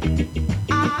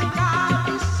 I think I'll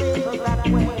be safer that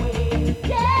way,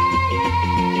 yeah,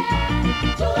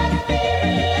 yeah. Too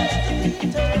experienced to be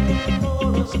taken for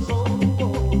a soul,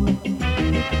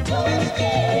 too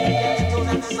experienced to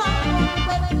let someone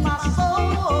wreck my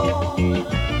soul,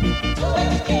 too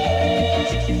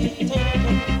experienced to be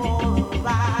taken for a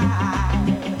ride.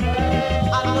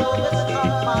 I know it's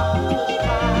not my foolish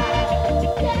pride.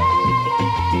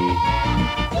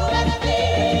 Too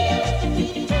experienced to be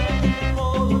taken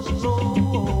for a soul,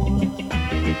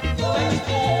 too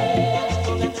experienced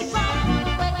to let someone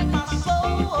wreck my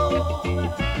soul,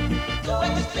 too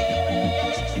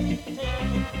experienced to be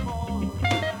taken for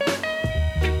a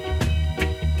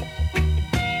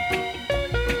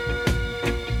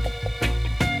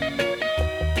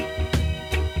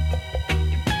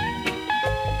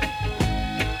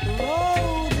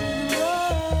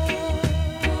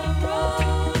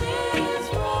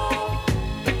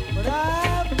but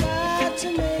I've got to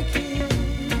make it.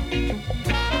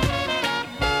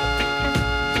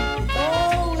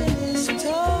 Going is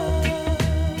tough.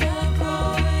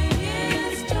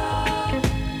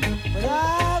 But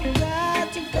I've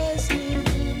got to face it.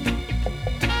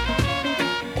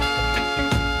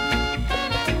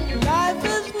 Life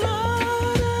is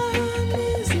not an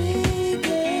easy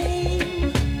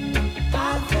game.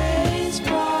 I face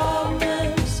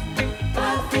problems, I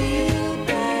feel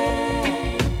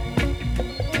pain,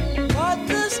 but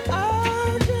this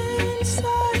urge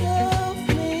inside of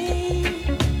me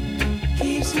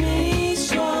keeps me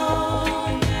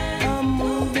strong. I'm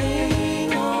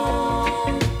moving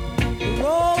on. The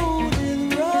road is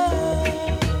rough,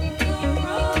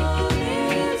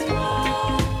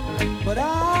 but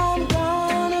I'm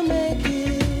gonna make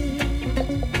it.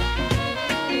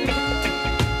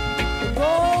 The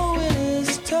going is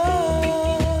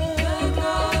tough,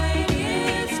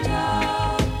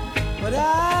 but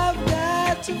I've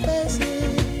got to face it.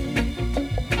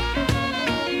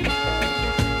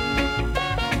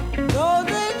 Though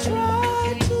they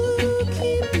try to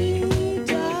keep me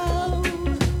down,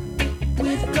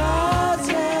 with God's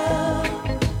help,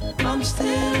 I'm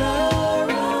still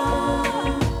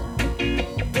around.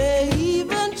 They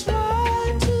even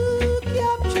try to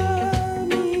capture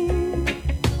me,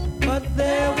 but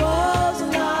there was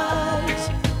light,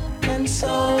 and so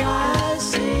I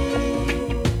see.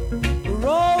 The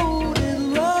road is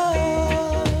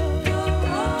rough,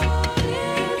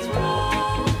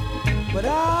 but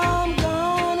I'm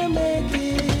gonna make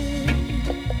it.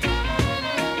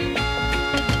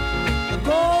 The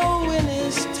going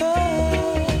is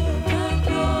tough,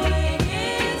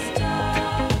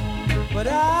 but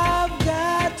I've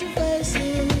got to face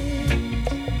it.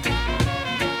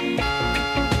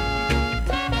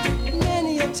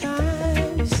 Many a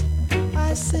times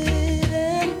I sit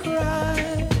and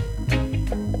cry,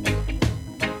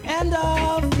 and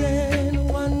often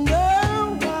wonder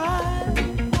why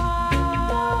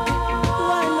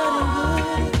nothing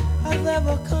good has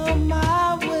ever come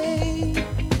my way.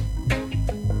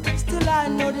 Still I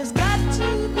know there's got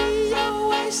to be a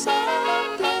way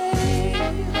someday.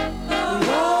 The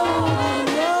road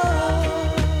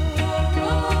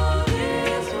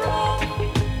is rough,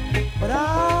 but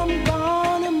I'm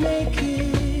gonna make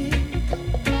it.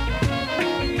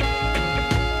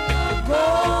 The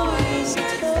going is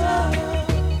tough,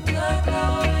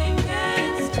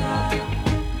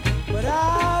 but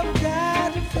I've got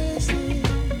to face it.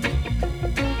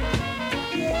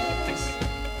 Yes.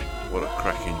 What a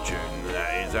cracking tune that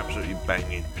is, absolutely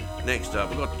banging. Next up,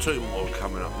 we've got two more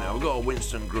coming up now. We've got a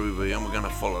Winston Groovy, and we're going to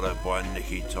follow that by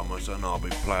Nicky Thomas, and I'll be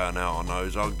playing out on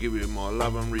those. I'll give you my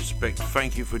love and respect.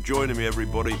 Thank you for joining me,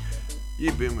 everybody.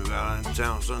 You've been with Alan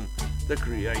Townsend, the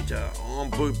creator,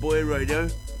 on Boot Boy Radio,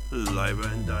 live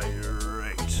and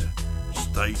direct.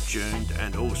 Stay tuned,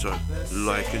 and also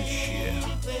like and share.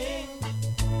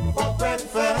 For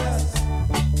breakfast,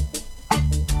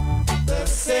 the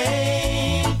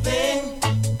same thing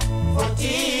for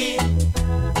tea,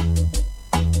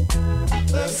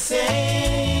 the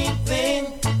same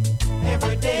thing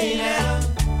every day now.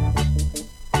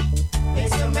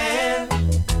 Makes a man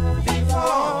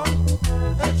before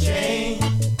a change.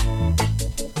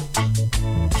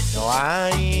 No,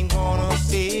 I ain't gonna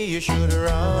say you should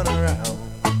run around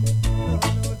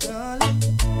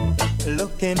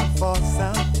looking for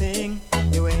something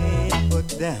you ain't put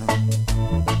down.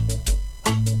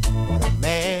 But a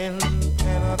man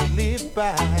cannot live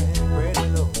by bread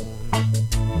alone.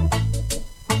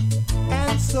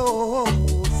 And so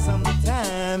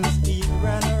sometimes he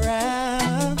run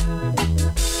around.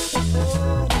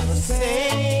 Oh, the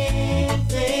same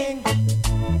thing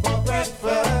for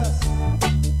breakfast,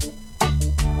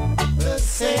 the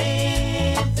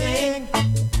same thing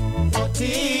for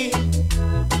tea,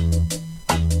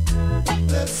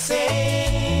 the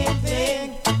same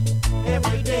thing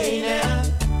every day now.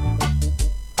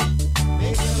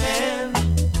 Makes a man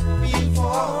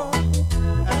before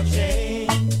a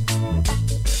change.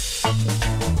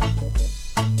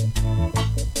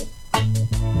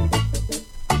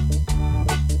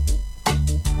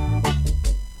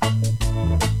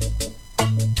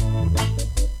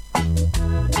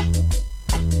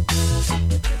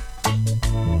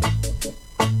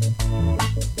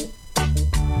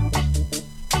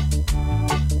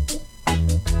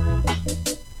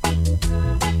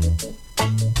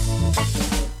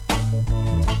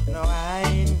 No, I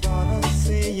ain't gonna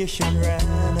say you should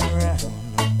run around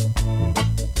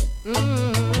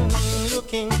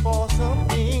looking for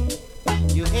something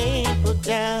you ain't put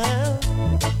down.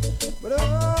 But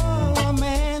oh, a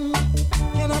man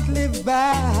cannot live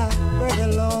by bread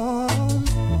alone.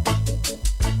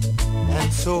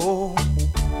 And so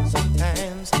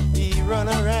sometimes he run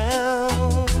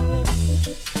around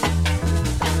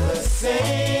the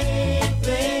same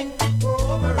thing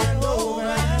over and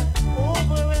over,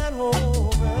 over and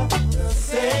over, the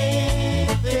same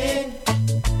thing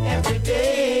every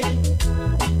day,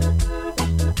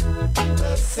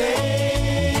 the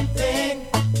same thing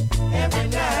every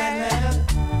night now.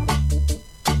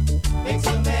 Makes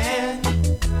a man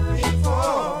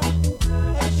before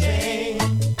a change.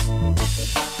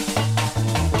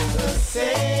 The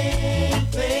same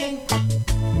thing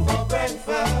for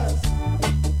breakfast,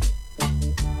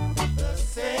 the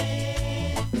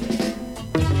same.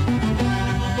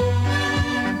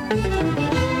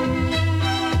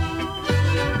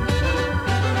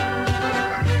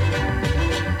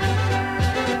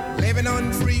 Living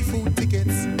on free food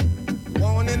tickets,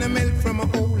 wanting the milk from a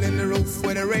hole in the roof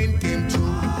where the rain came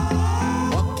through.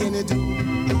 What can you do?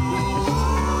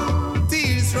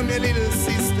 Tears from your little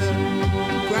sister,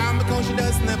 crying because she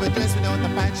doesn't have a dress without a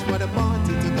patch for the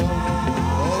party to go.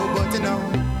 Oh, but you know,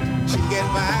 she'll get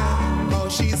by,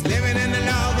 cause she's living in the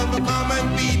love of a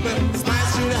common people.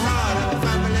 Smiles through the heart of a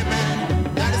family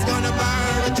man. That is gonna buy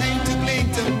her a drink to cling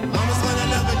to. Mama's gonna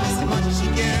love her just as much as she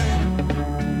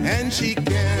can, and she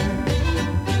can.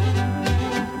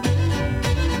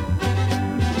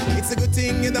 It's a good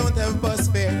thing you don't have bus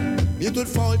fare. It would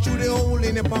fall through the hole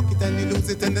in your pocket and you lose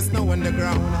it in the snow on the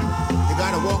ground. You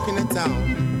gotta walk in the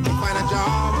town to find a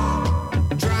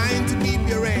job, trying to keep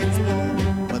your hands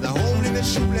warm. But the hole in the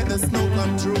shoe let the snow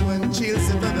come through and chills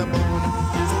you to the bone.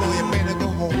 So you better go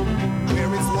home where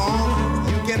it's warm.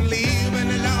 You can live in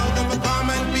the love of a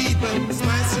common people.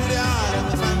 Smiles through the heart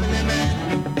of a family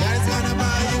man. Daddy's gonna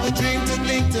buy you a drink to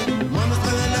cling to. Mama's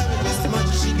gonna love you just as much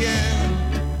as she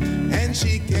can, and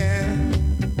she can.